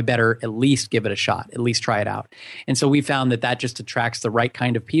that, so I better at least give it a shot, at least try it out. And so we found that just attracts the right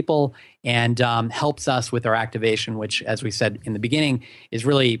kind of people and helps us with our activation, which, as we said in the beginning, is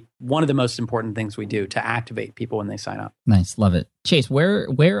really one of the most important things we do to activate people when they sign up. Nice. Love it. Chase,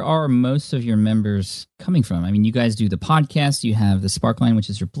 where are most of your members coming from? I mean, you guys do the podcast, you have the Sparkline, which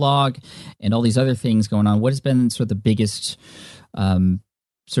is your blog, and all these other things going on. What has been sort of the biggest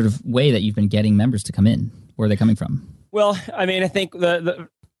sort of way that you've been getting members to come in? Where are they coming from? Well, I mean, I think the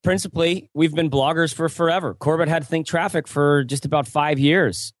principally we've been bloggers for forever. Corbett had Think Traffic for just about 5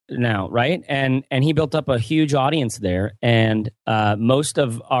 years now, right? And he built up a huge audience there. And most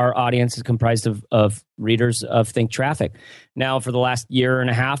of our audience is comprised of readers of Think Traffic. Now, for the last year and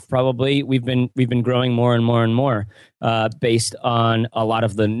a half, probably we've been growing more and more and more based on a lot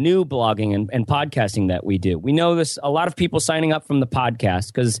of the new blogging and podcasting that we do. We know this a lot of people signing up from the podcast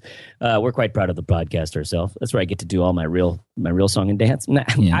because we're quite proud of the podcast ourselves. That's where I get to do all my real song and dance.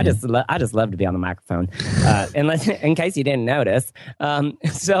 I just love to be on the microphone. In case you didn't notice,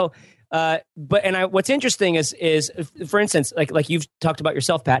 what's interesting is for instance, like you've talked about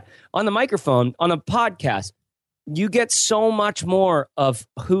yourself, Pat, on the microphone, on a podcast, you get so much more of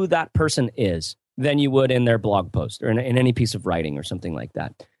who that person is than you would in their blog post or in any piece of writing or something like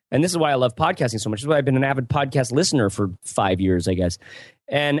that. And this is why I love podcasting so much. This is why I've been an avid podcast listener for 5 years, I guess.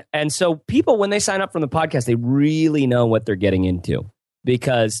 And so people, when they sign up from the podcast, they really know what they're getting into.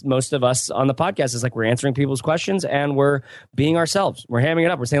 Because most of us on the podcast is like we're answering people's questions and we're being ourselves. We're hamming it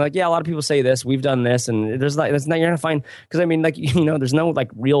up. We're saying like, yeah, a lot of people say this. We've done this, and there's like that's not you're gonna find because I mean like there's no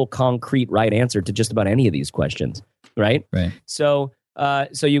like real concrete right answer to just about any of these questions, right? Right. So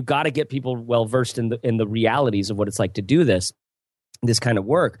you've got to get people well versed in the realities of what it's like to do this kind of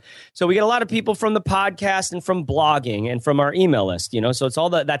work. So we get a lot of people from the podcast and from blogging and from our email list, so it's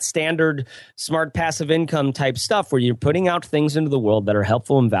all that standard smart passive income type stuff where you're putting out things into the world that are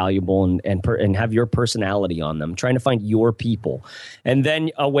helpful and valuable and have your personality on them, trying to find your people and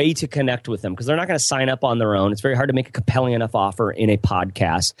then a way to connect with them because they're not going to sign up on their own. It's very hard to make a compelling enough offer in a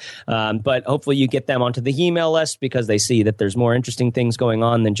podcast. But hopefully you get them onto the email list because they see that there's more interesting things going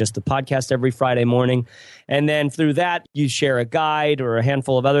on than just the podcast every Friday morning. And then through that, you share a guide or a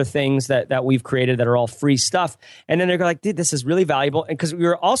handful of other things that we've created that are all free stuff. And then they're like, dude, this is really valuable. And because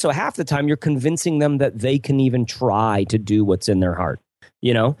you're also half the time, you're convincing them that they can even try to do what's in their heart.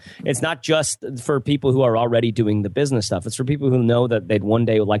 It's not just for people who are already doing the business stuff. It's for people who know that they'd one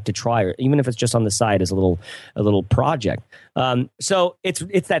day would like to try, or even if it's just on the side as a little project. So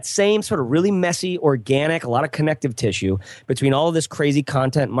it's that same sort of really messy, organic, a lot of connective tissue between all of this crazy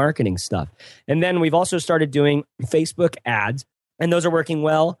content marketing stuff. And then we've also started doing Facebook ads, and those are working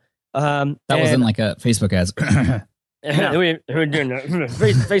well. That wasn't like a Facebook ads. We're doing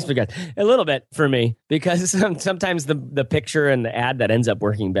Facebook ads a little bit for me because sometimes the picture and the ad that ends up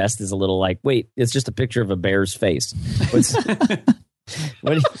working best is a little like, wait, it's just a picture of a bear's face.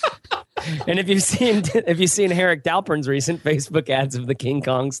 And if you've seen Eric Dalpern's recent Facebook ads of the King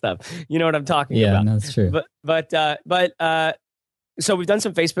Kong stuff, you know what I'm talking about. Yeah, that's true. But so we've done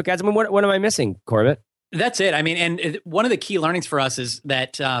some Facebook ads. I mean, what am I missing, Corbett? That's it. I mean, and one of the key learnings for us is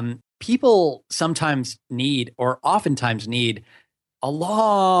that people sometimes need, or oftentimes need, a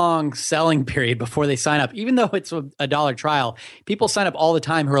long selling period before they sign up. Even though it's a dollar trial, people sign up all the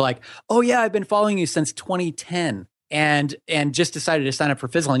time who are like, oh yeah, I've been following you since 2010 and just decided to sign up for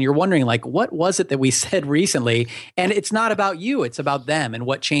Fizzle. And you're wondering, like, what was it that we said recently? And it's not about you, it's about them and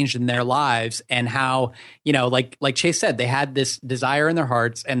what changed in their lives, and how, like Chase said, they had this desire in their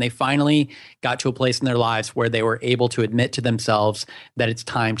hearts and they finally got to a place in their lives where they were able to admit to themselves that it's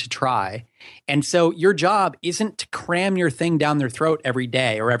time to try. And so your job isn't to cram your thing down their throat every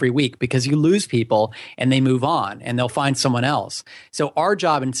day or every week, because you lose people and they move on and they'll find someone else. So our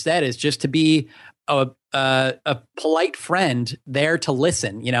job instead is just to be a polite friend there to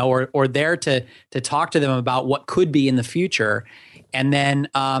listen, or there to talk to them about what could be in the future, and then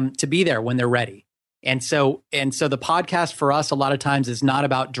to be there when they're ready. And so the podcast for us a lot of times is not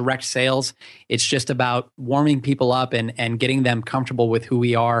about direct sales. It's just about warming people up and getting them comfortable with who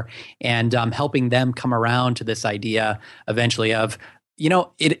we are, and helping them come around to this idea eventually of,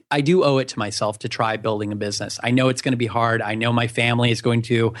 I do owe it to myself to try building a business. I know it's going to be hard. I know my family is going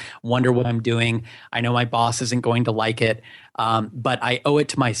to wonder what I'm doing. I know my boss isn't going to like it. But I owe it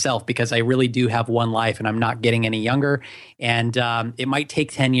to myself, because I really do have one life and I'm not getting any younger. And it might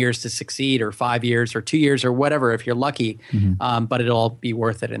take 10 years to succeed, or 5 years, or 2 years, or whatever, if you're lucky. But it'll all be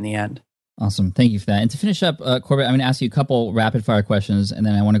worth it in the end. Awesome. Thank you for that. And to finish up, Corbett, I'm going to ask you a couple rapid fire questions, and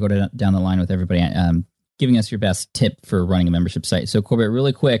then I want to go down the line with everybody giving us your best tip for running a membership site. So Corbett,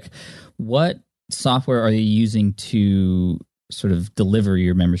 really quick, what software are you using to sort of deliver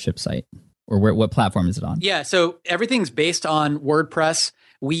your membership site? Or what platform is it on? Yeah, so everything's based on WordPress.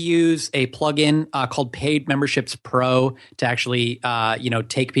 We use a plugin called Paid Memberships Pro to actually,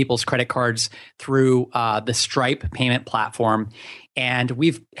 take people's credit cards through the Stripe payment platform. And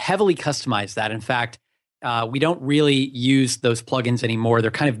we've heavily customized that. In fact, we don't really use those plugins anymore.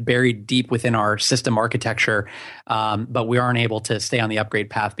 They're kind of buried deep within our system architecture, but we aren't able to stay on the upgrade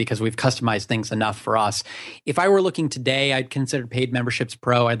path because we've customized things enough for us. If I were looking today, I'd consider Paid Memberships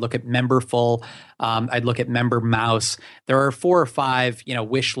Pro. I'd look at Memberful. I'd look at Member Mouse. There are 4 or 5,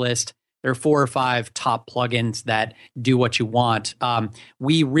 wish list. There are 4 or 5 top plugins that do what you want.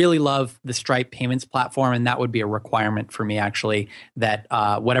 We really love the Stripe payments platform, and that would be a requirement for me, actually, that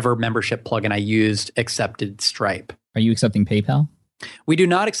whatever membership plugin I used accepted Stripe. Are you accepting PayPal? We do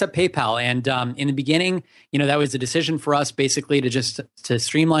not accept PayPal. And in the beginning, that was a decision for us, basically to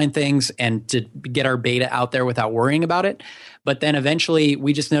streamline things and to get our beta out there without worrying about it. But then eventually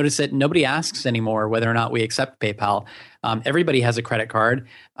we just noticed that nobody asks anymore whether or not we accept PayPal. Everybody has a credit card.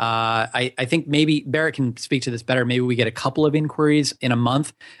 I think maybe Barrett can speak to this better. Maybe we get a couple of inquiries in a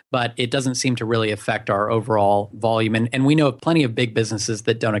month, but it doesn't seem to really affect our overall volume. And we know of plenty of big businesses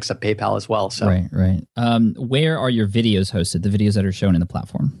that don't accept PayPal as well. So Right. Where are your videos hosted, the videos that are shown in the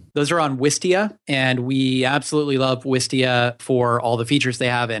platform? Those are on Wistia, and we absolutely love Wistia for all the features they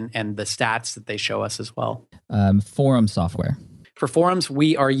have and the stats that they show us as well. Forum software. For forums,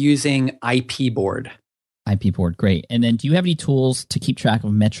 we are using IP Board. IP Board, great. And then do you have any tools to keep track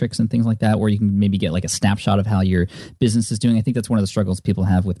of metrics and things like that, where you can maybe get like a snapshot of how your business is doing? I think that's one of the struggles people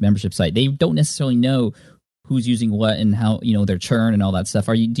have with membership site. They don't necessarily know who's using what and how, their churn and all that stuff.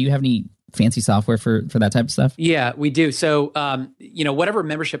 Do you have any fancy software for that type of stuff? Yeah, we do. So, whatever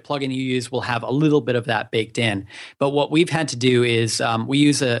membership plugin you use will have a little bit of that baked in. But what we've had to do is we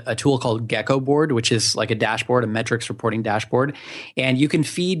use a tool called Gecko Board, which is like a dashboard, a metrics reporting dashboard. And you can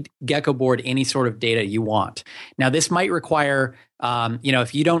feed Gecko Board any sort of data you want. Now, this might require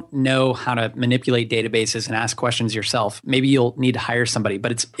if you don't know how to manipulate databases and ask questions yourself, maybe you'll need to hire somebody.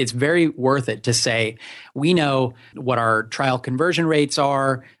 But it's very worth it to say, we know what our trial conversion rates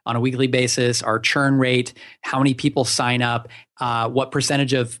are on a weekly basis, our churn rate, how many people sign up, what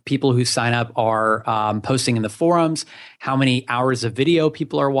percentage of people who sign up are posting in the forums, how many hours of video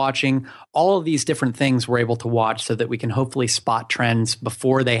people are watching. All of these different things we're able to watch so that we can hopefully spot trends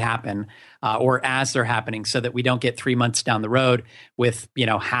before they happen or as they're happening, so that we don't get 3 months down the road with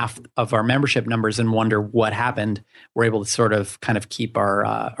half of our membership numbers and wonder what happened. We're able to sort of kind of keep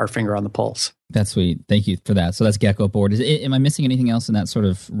our finger on the pulse. That's sweet. Thank you for that. So that's Gecko Board. Am I missing anything else in that sort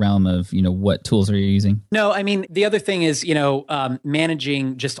of realm of, what tools are you using? No, I mean, the other thing is,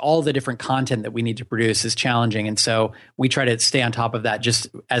 managing just all the different content that we need to produce is challenging. And so we try to stay on top of that just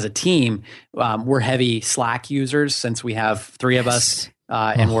as a team. We're heavy Slack users since we have 3 of us.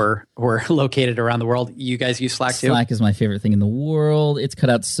 And we're located around the world. You guys use Slack too? Slack is my favorite thing in the world. It's cut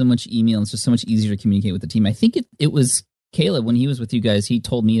out so much email. And it's just so much easier to communicate with the team. I think it was Caleb, when he was with you guys, he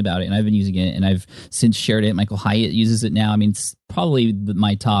told me about it, and I've been using it, and I've since shared it. Michael Hyatt uses it now. I mean, it's probably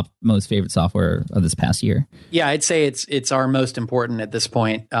my top most favorite software of this past year. Yeah, I'd say it's our most important at this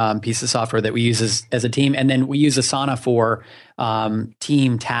point piece of software that we use as a team. And then we use Asana for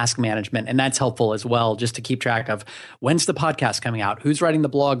team task management. And that's helpful as well, just to keep track of when's the podcast coming out, who's writing the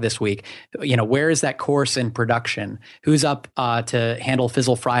blog this week, where is that course in production, who's up to handle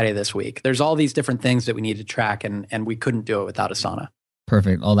Fizzle Friday this week. There's all these different things that we need to track, and we couldn't do it without Asana.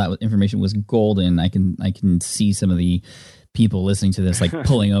 Perfect. All that information was golden. I can see some of the people listening to this like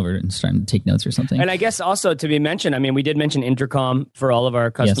pulling over and starting to take notes or something. And I guess also to be mentioned, I mean, we did mention Intercom for all of our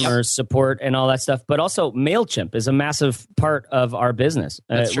customers support and all that stuff, but also MailChimp is a massive part of our business.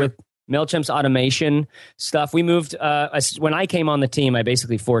 That's true. With MailChimp's automation stuff, we moved, when I came on the team, I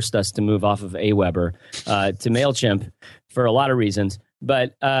basically forced us to move off of Aweber to MailChimp for a lot of reasons.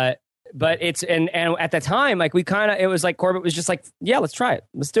 But it's, and at the time, like it was like Corbett was just like, yeah, let's try it.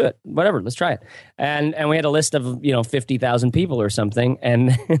 Let's do it. Whatever. Let's try it. And we had a list of, 50,000 people or something. And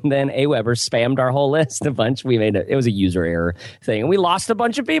then Aweber spammed our whole list a bunch. It was a user error thing. And we lost a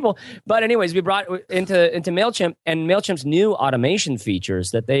bunch of people. But anyways, we brought into MailChimp, and MailChimp's new automation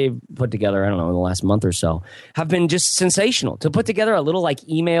features that they've put together, I don't know, in the last month or so, have been just sensational. To put together a little like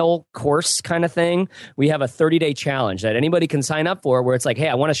email course kind of thing, we have a 30-day challenge that anybody can sign up for, where it's like, hey,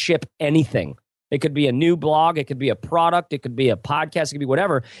 I want to ship anything. It could be a new blog, it could be a product, it could be a podcast, it could be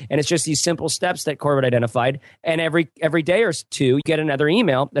whatever. And it's just these simple steps that Corbett identified. And every day or two, you get another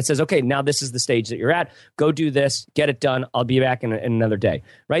email that says, okay, now this is the stage that you're at. Go do this, get it done. I'll be back in another day.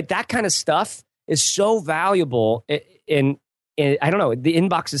 Right? That kind of stuff is so valuable. In I don't know, the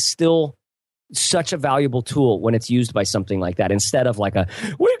inbox is still such a valuable tool when it's used by something like that, instead of like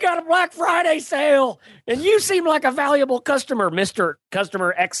we got a Black Friday sale and you seem like a valuable customer, Mr.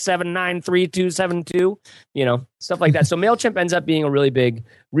 Customer X793272, stuff like that. So MailChimp ends up being a really big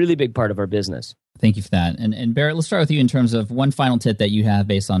part of our business. Thank you for that. And Barrett, let's start with you in terms of one final tip that you have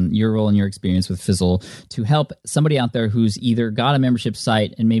based on your role and your experience with Fizzle to help somebody out there who's either got a membership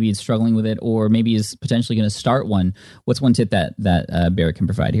site and maybe is struggling with it, or maybe is potentially going to start one. What's one tip that Barrett can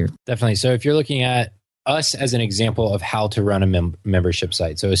provide here? Definitely. So if you're looking at us as an example of how to run a membership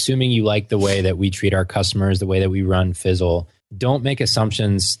site, so assuming you like the way that we treat our customers, the way that we run Fizzle, don't make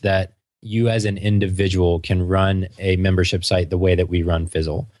assumptions that you as an individual can run a membership site the way that we run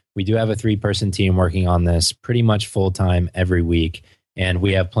Fizzle. We do have a 3-person team working on this pretty much full-time every week, and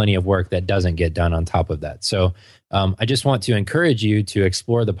we have plenty of work that doesn't get done on top of that. So I just want to encourage you to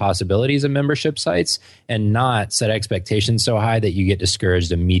explore the possibilities of membership sites and not set expectations so high that you get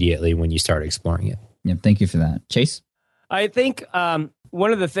discouraged immediately when you start exploring it. Yeah, thank you for that. Chase? I think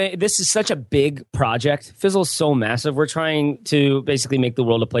one of the things, this is such a big project. Fizzle's so massive. We're trying to basically make the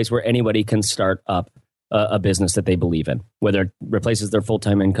world a place where anybody can start up a business that they believe in, whether it replaces their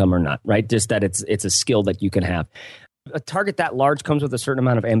full-time income or not, right? Just that it's a skill that you can have. A target that large comes with a certain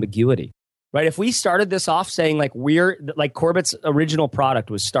amount of ambiguity, right? If we started this off saying like Corbett's original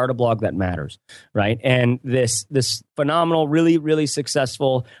product was start a blog that matters, right? And this phenomenal, really, really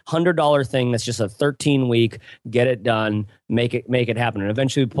successful $100 thing that's just a 13-week, get it done, make it happen. And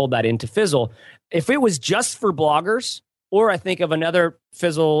eventually we pulled that into Fizzle. If it was just for bloggers, or I think of another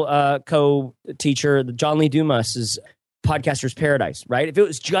Fizzle co-teacher, John Lee Dumas's Podcaster's Paradise, right? If it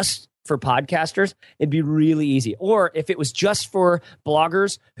was just for podcasters, it'd be really easy. Or if it was just for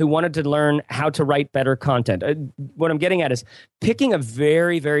bloggers who wanted to learn how to write better content. What I'm getting at is picking a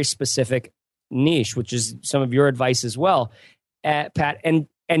very, very specific niche, which is some of your advice as well, Pat, and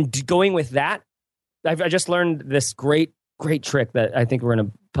going with that. I just learned this great trick that I think we're going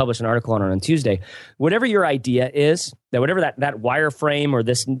to publish an article on Tuesday. Whatever your idea is, that whatever that wireframe or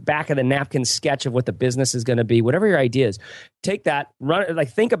this back of the napkin sketch of what the business is going to be, whatever your idea is, take that, run it, like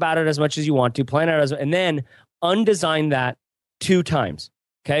think about it as much as you want to, plan it and then undesign that 2 times.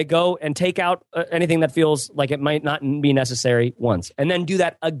 Okay, go and take out anything that feels like it might not be necessary once, and then do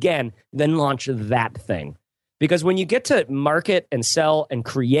that again, then launch that thing. Because when you get to market and sell and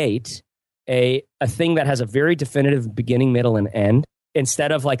create a thing that has a very definitive beginning, middle, and end,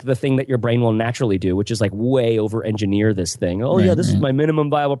 instead of like the thing that your brain will naturally do, which is like way over engineer this thing. Oh, this is my minimum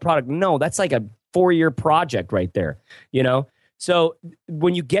viable product. No, that's like a 4-year project right there, So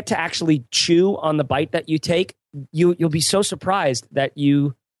when you get to actually chew on the bite that you take, you'll be so surprised that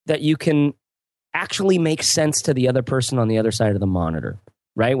you can actually make sense to the other person on the other side of the monitor.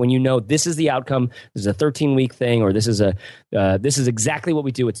 Right? When you know this is the outcome, this is a 13-week thing, or this is exactly what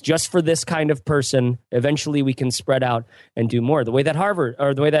we do. It's just for this kind of person. Eventually we can spread out and do more. The way that Harvard,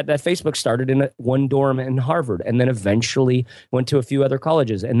 or the way that Facebook started in one dorm in Harvard, and then eventually went to a few other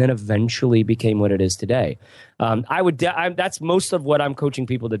colleges, and then eventually became what it is today. That's most of what I'm coaching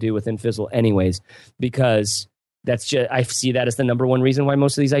people to do within Fizzle anyways, because that's just, I see that as the number one reason why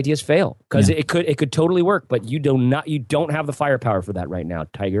most of these ideas fail, because it could totally work, but you don't have the firepower for that right now,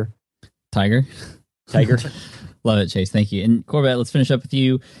 Tiger. Love it, Chase. Thank you. And Corbett, let's finish up with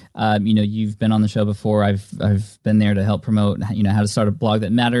you. You've been on the show before. I've been there to help promote, how to start a blog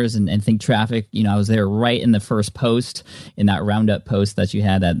that matters and think traffic. I was there right in the first post, in that roundup post that you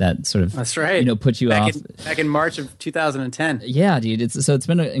had that sort of, that's right, put you off. Back in March of 2010. Yeah, dude. It's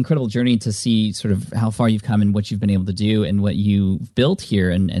been an incredible journey to see sort of how far you've come and what you've been able to do and what you've built here.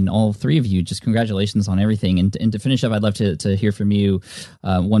 And all three of you, just congratulations on everything. And to finish up, I'd love to hear from you.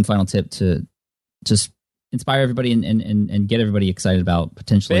 One final tip to just inspire everybody and get everybody excited about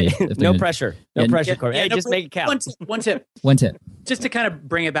potentially. No pressure, Corbett. Yeah, just make it count. One tip. Just to kind of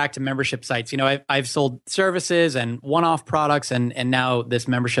bring it back to membership sites. I've sold services and one-off products and now this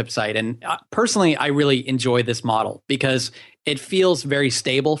membership site. And personally, I really enjoy this model because it feels very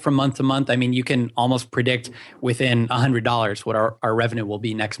stable from month to month. I mean, you can almost predict within $100 what our revenue will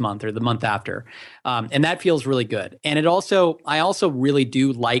be next month or the month after. And that feels really good. And I also really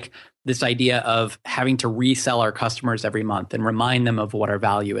do like this idea of having to resell our customers every month and remind them of what our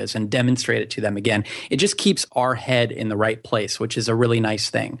value is and demonstrate it to them again. It just keeps our head in the right place, which is a really nice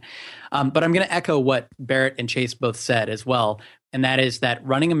thing. But I'm going to echo what Barrett and Chase both said as well. And that is that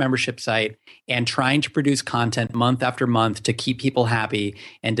running a membership site and trying to produce content month after month to keep people happy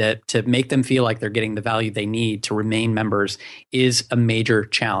and to make them feel like they're getting the value they need to remain members is a major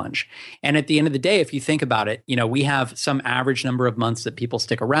challenge. And at the end of the day, if you think about it, we have some average number of months that people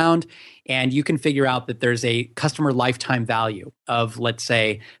stick around, and you can figure out that there's a customer lifetime value of, let's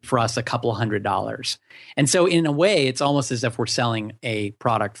say, for us, a couple $100. And so in a way, it's almost as if we're selling a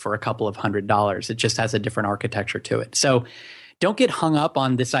product for a couple of $100. It just has a different architecture to it. So don't get hung up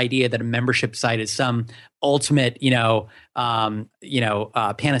on this idea that a membership site is some ultimate,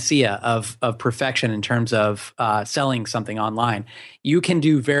 panacea of perfection in terms of selling something online. You can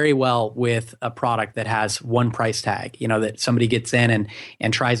do very well with a product that has one price tag, that somebody gets in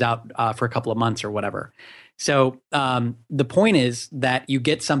and tries out for a couple of months or whatever. So the point is that you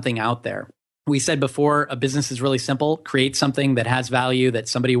get something out there. We said before, a business is really simple. Create something that has value, that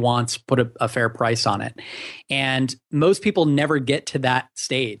somebody wants, put a fair price on it. And most people never get to that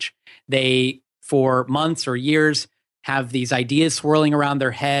stage. They, for months or years, have these ideas swirling around their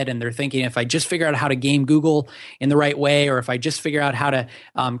head, and they're thinking, if I just figure out how to game Google in the right way, or if I just figure out how to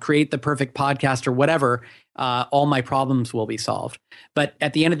create the perfect podcast or whatever, all my problems will be solved. But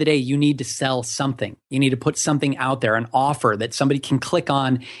at the end of the day, you need to sell something. You need to put something out there, an offer that somebody can click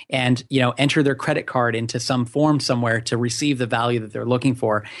on and, enter their credit card into some form somewhere to receive the value that they're looking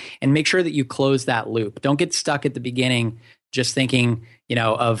for, and make sure that you close that loop. Don't get stuck at the beginning just thinking,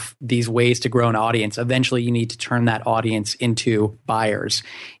 of these ways to grow an audience. Eventually, you need to turn that audience into buyers.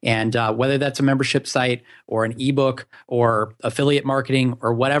 And whether that's a membership site or an ebook or affiliate marketing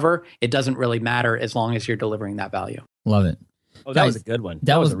or whatever, it doesn't really matter as long as you're delivering that value. Love it. Oh, that was a good one.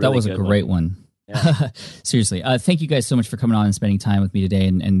 That was a great one. Yeah. Seriously. Thank you guys so much for coming on and spending time with me today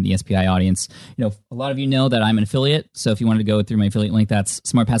and the SPI audience. A lot of you know that I'm an affiliate. So if you wanted to go through my affiliate link, that's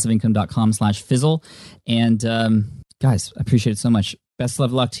smartpassiveincome.com/fizzle. And guys, I appreciate it so much. Best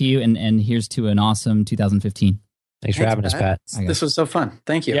of luck to you, and here's to an awesome 2015. Thanks for having us, Pat. This was so fun.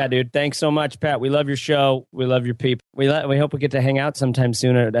 Thank you. Yeah, dude. Thanks so much, Pat. We love your show. We love your people. We hope we get to hang out sometime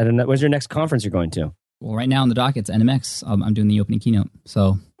soon. Where's your next conference you're going to? Well, right now on the dock, it's NMX. I'm doing the opening keynote.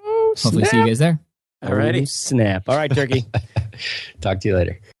 So hopefully see you guys there. All righty. Snap. All right, Turkey. Talk to you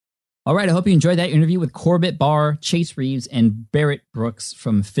later. All right, I hope you enjoyed that interview with Corbett Barr, Chase Reeves, and Barrett Brooks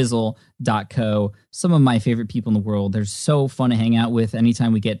from Fizzle.co. Some of my favorite people in the world. They're so fun to hang out with.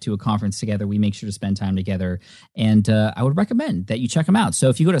 Anytime we get to a conference together, we make sure to spend time together. And I would recommend that you check them out. So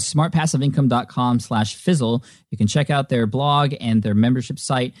if you go to smartpassiveincome.com/fizzle, you can check out their blog and their membership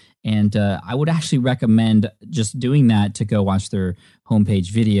site. And I would actually recommend just doing that to go watch their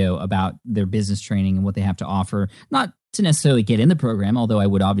homepage video about their business training and what they have to offer. Not to necessarily get in the program, although I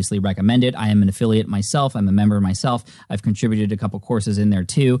would obviously recommend it. I am an affiliate myself. I'm a member myself. I've contributed a couple courses in there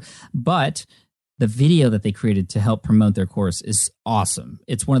too. But the video that they created to help promote their course is awesome.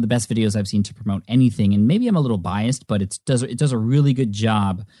 It's one of the best videos I've seen to promote anything. And maybe I'm a little biased, but it does a really good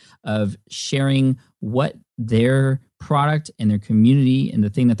job of sharing what their product and their community and the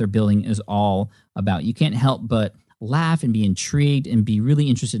thing that they're building is all about. You can't help but laugh and be intrigued and be really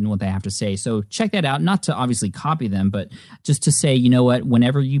interested in what they have to say. So check that out, not to obviously copy them, but just to say, you know what,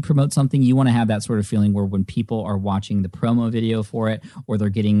 whenever you promote something, you want to have that sort of feeling where when people are watching the promo video for it or they're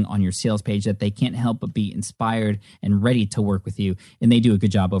getting on your sales page, that they can't help but be inspired and ready to work with you. And they do a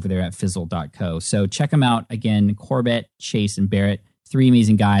good job over there at Fizzle.co. So check them out. Again, Corbett, Chase, and Barrett. Three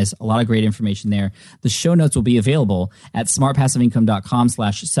amazing guys, a lot of great information there. The show notes will be available at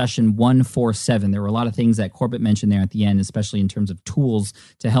smartpassiveincome.com/session147. There were a lot of things that Corbett mentioned there at the end, especially in terms of tools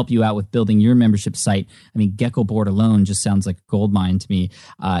to help you out with building your membership site. I mean, Gecko Board alone just sounds like a gold mine to me.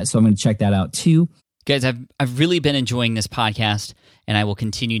 So I'm going to check that out too. Guys, I've really been enjoying this podcast, and I will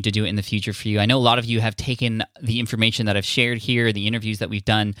continue to do it in the future for you. I know a lot of you have taken the information that I've shared here, the interviews that we've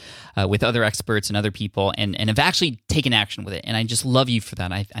done with other experts and other people, and have actually taken action with it. And I just love you for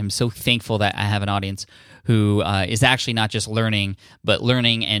that. I'm so thankful that I have an audience who is actually not just learning, but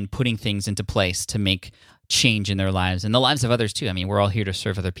learning and putting things into place to make change in their lives and the lives of others too. I mean, we're all here to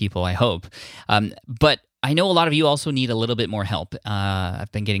serve other people, I hope. But I know a lot of you also need a little bit more help.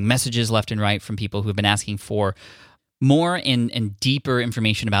 I've been getting messages left and right from people who have been asking for more and deeper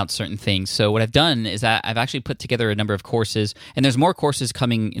information about certain things. So what I've done is that I've actually put together a number of courses, and there's more courses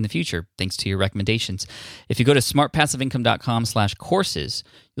coming in the future, thanks to your recommendations. If you go to smartpassiveincome.com/courses,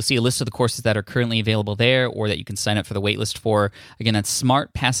 you'll see a list of the courses that are currently available there or that you can sign up for the waitlist for. Again, that's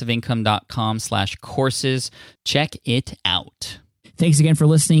smartpassiveincome.com/courses. Check it out. Thanks again for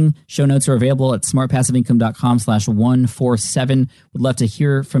listening. Show notes are available at smartpassiveincome.com/147. Would love to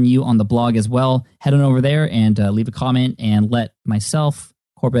hear from you on the blog as well. Head on over there and leave a comment and let myself,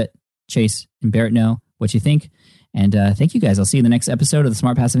 Corbett, Chase, and Barrett know what you think. And thank you guys. I'll see you in the next episode of the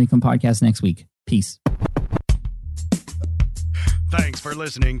Smart Passive Income Podcast next week. Peace. Thanks for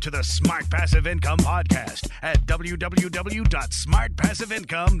listening to the Smart Passive Income Podcast at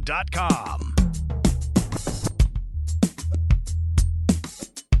www.smartpassiveincome.com.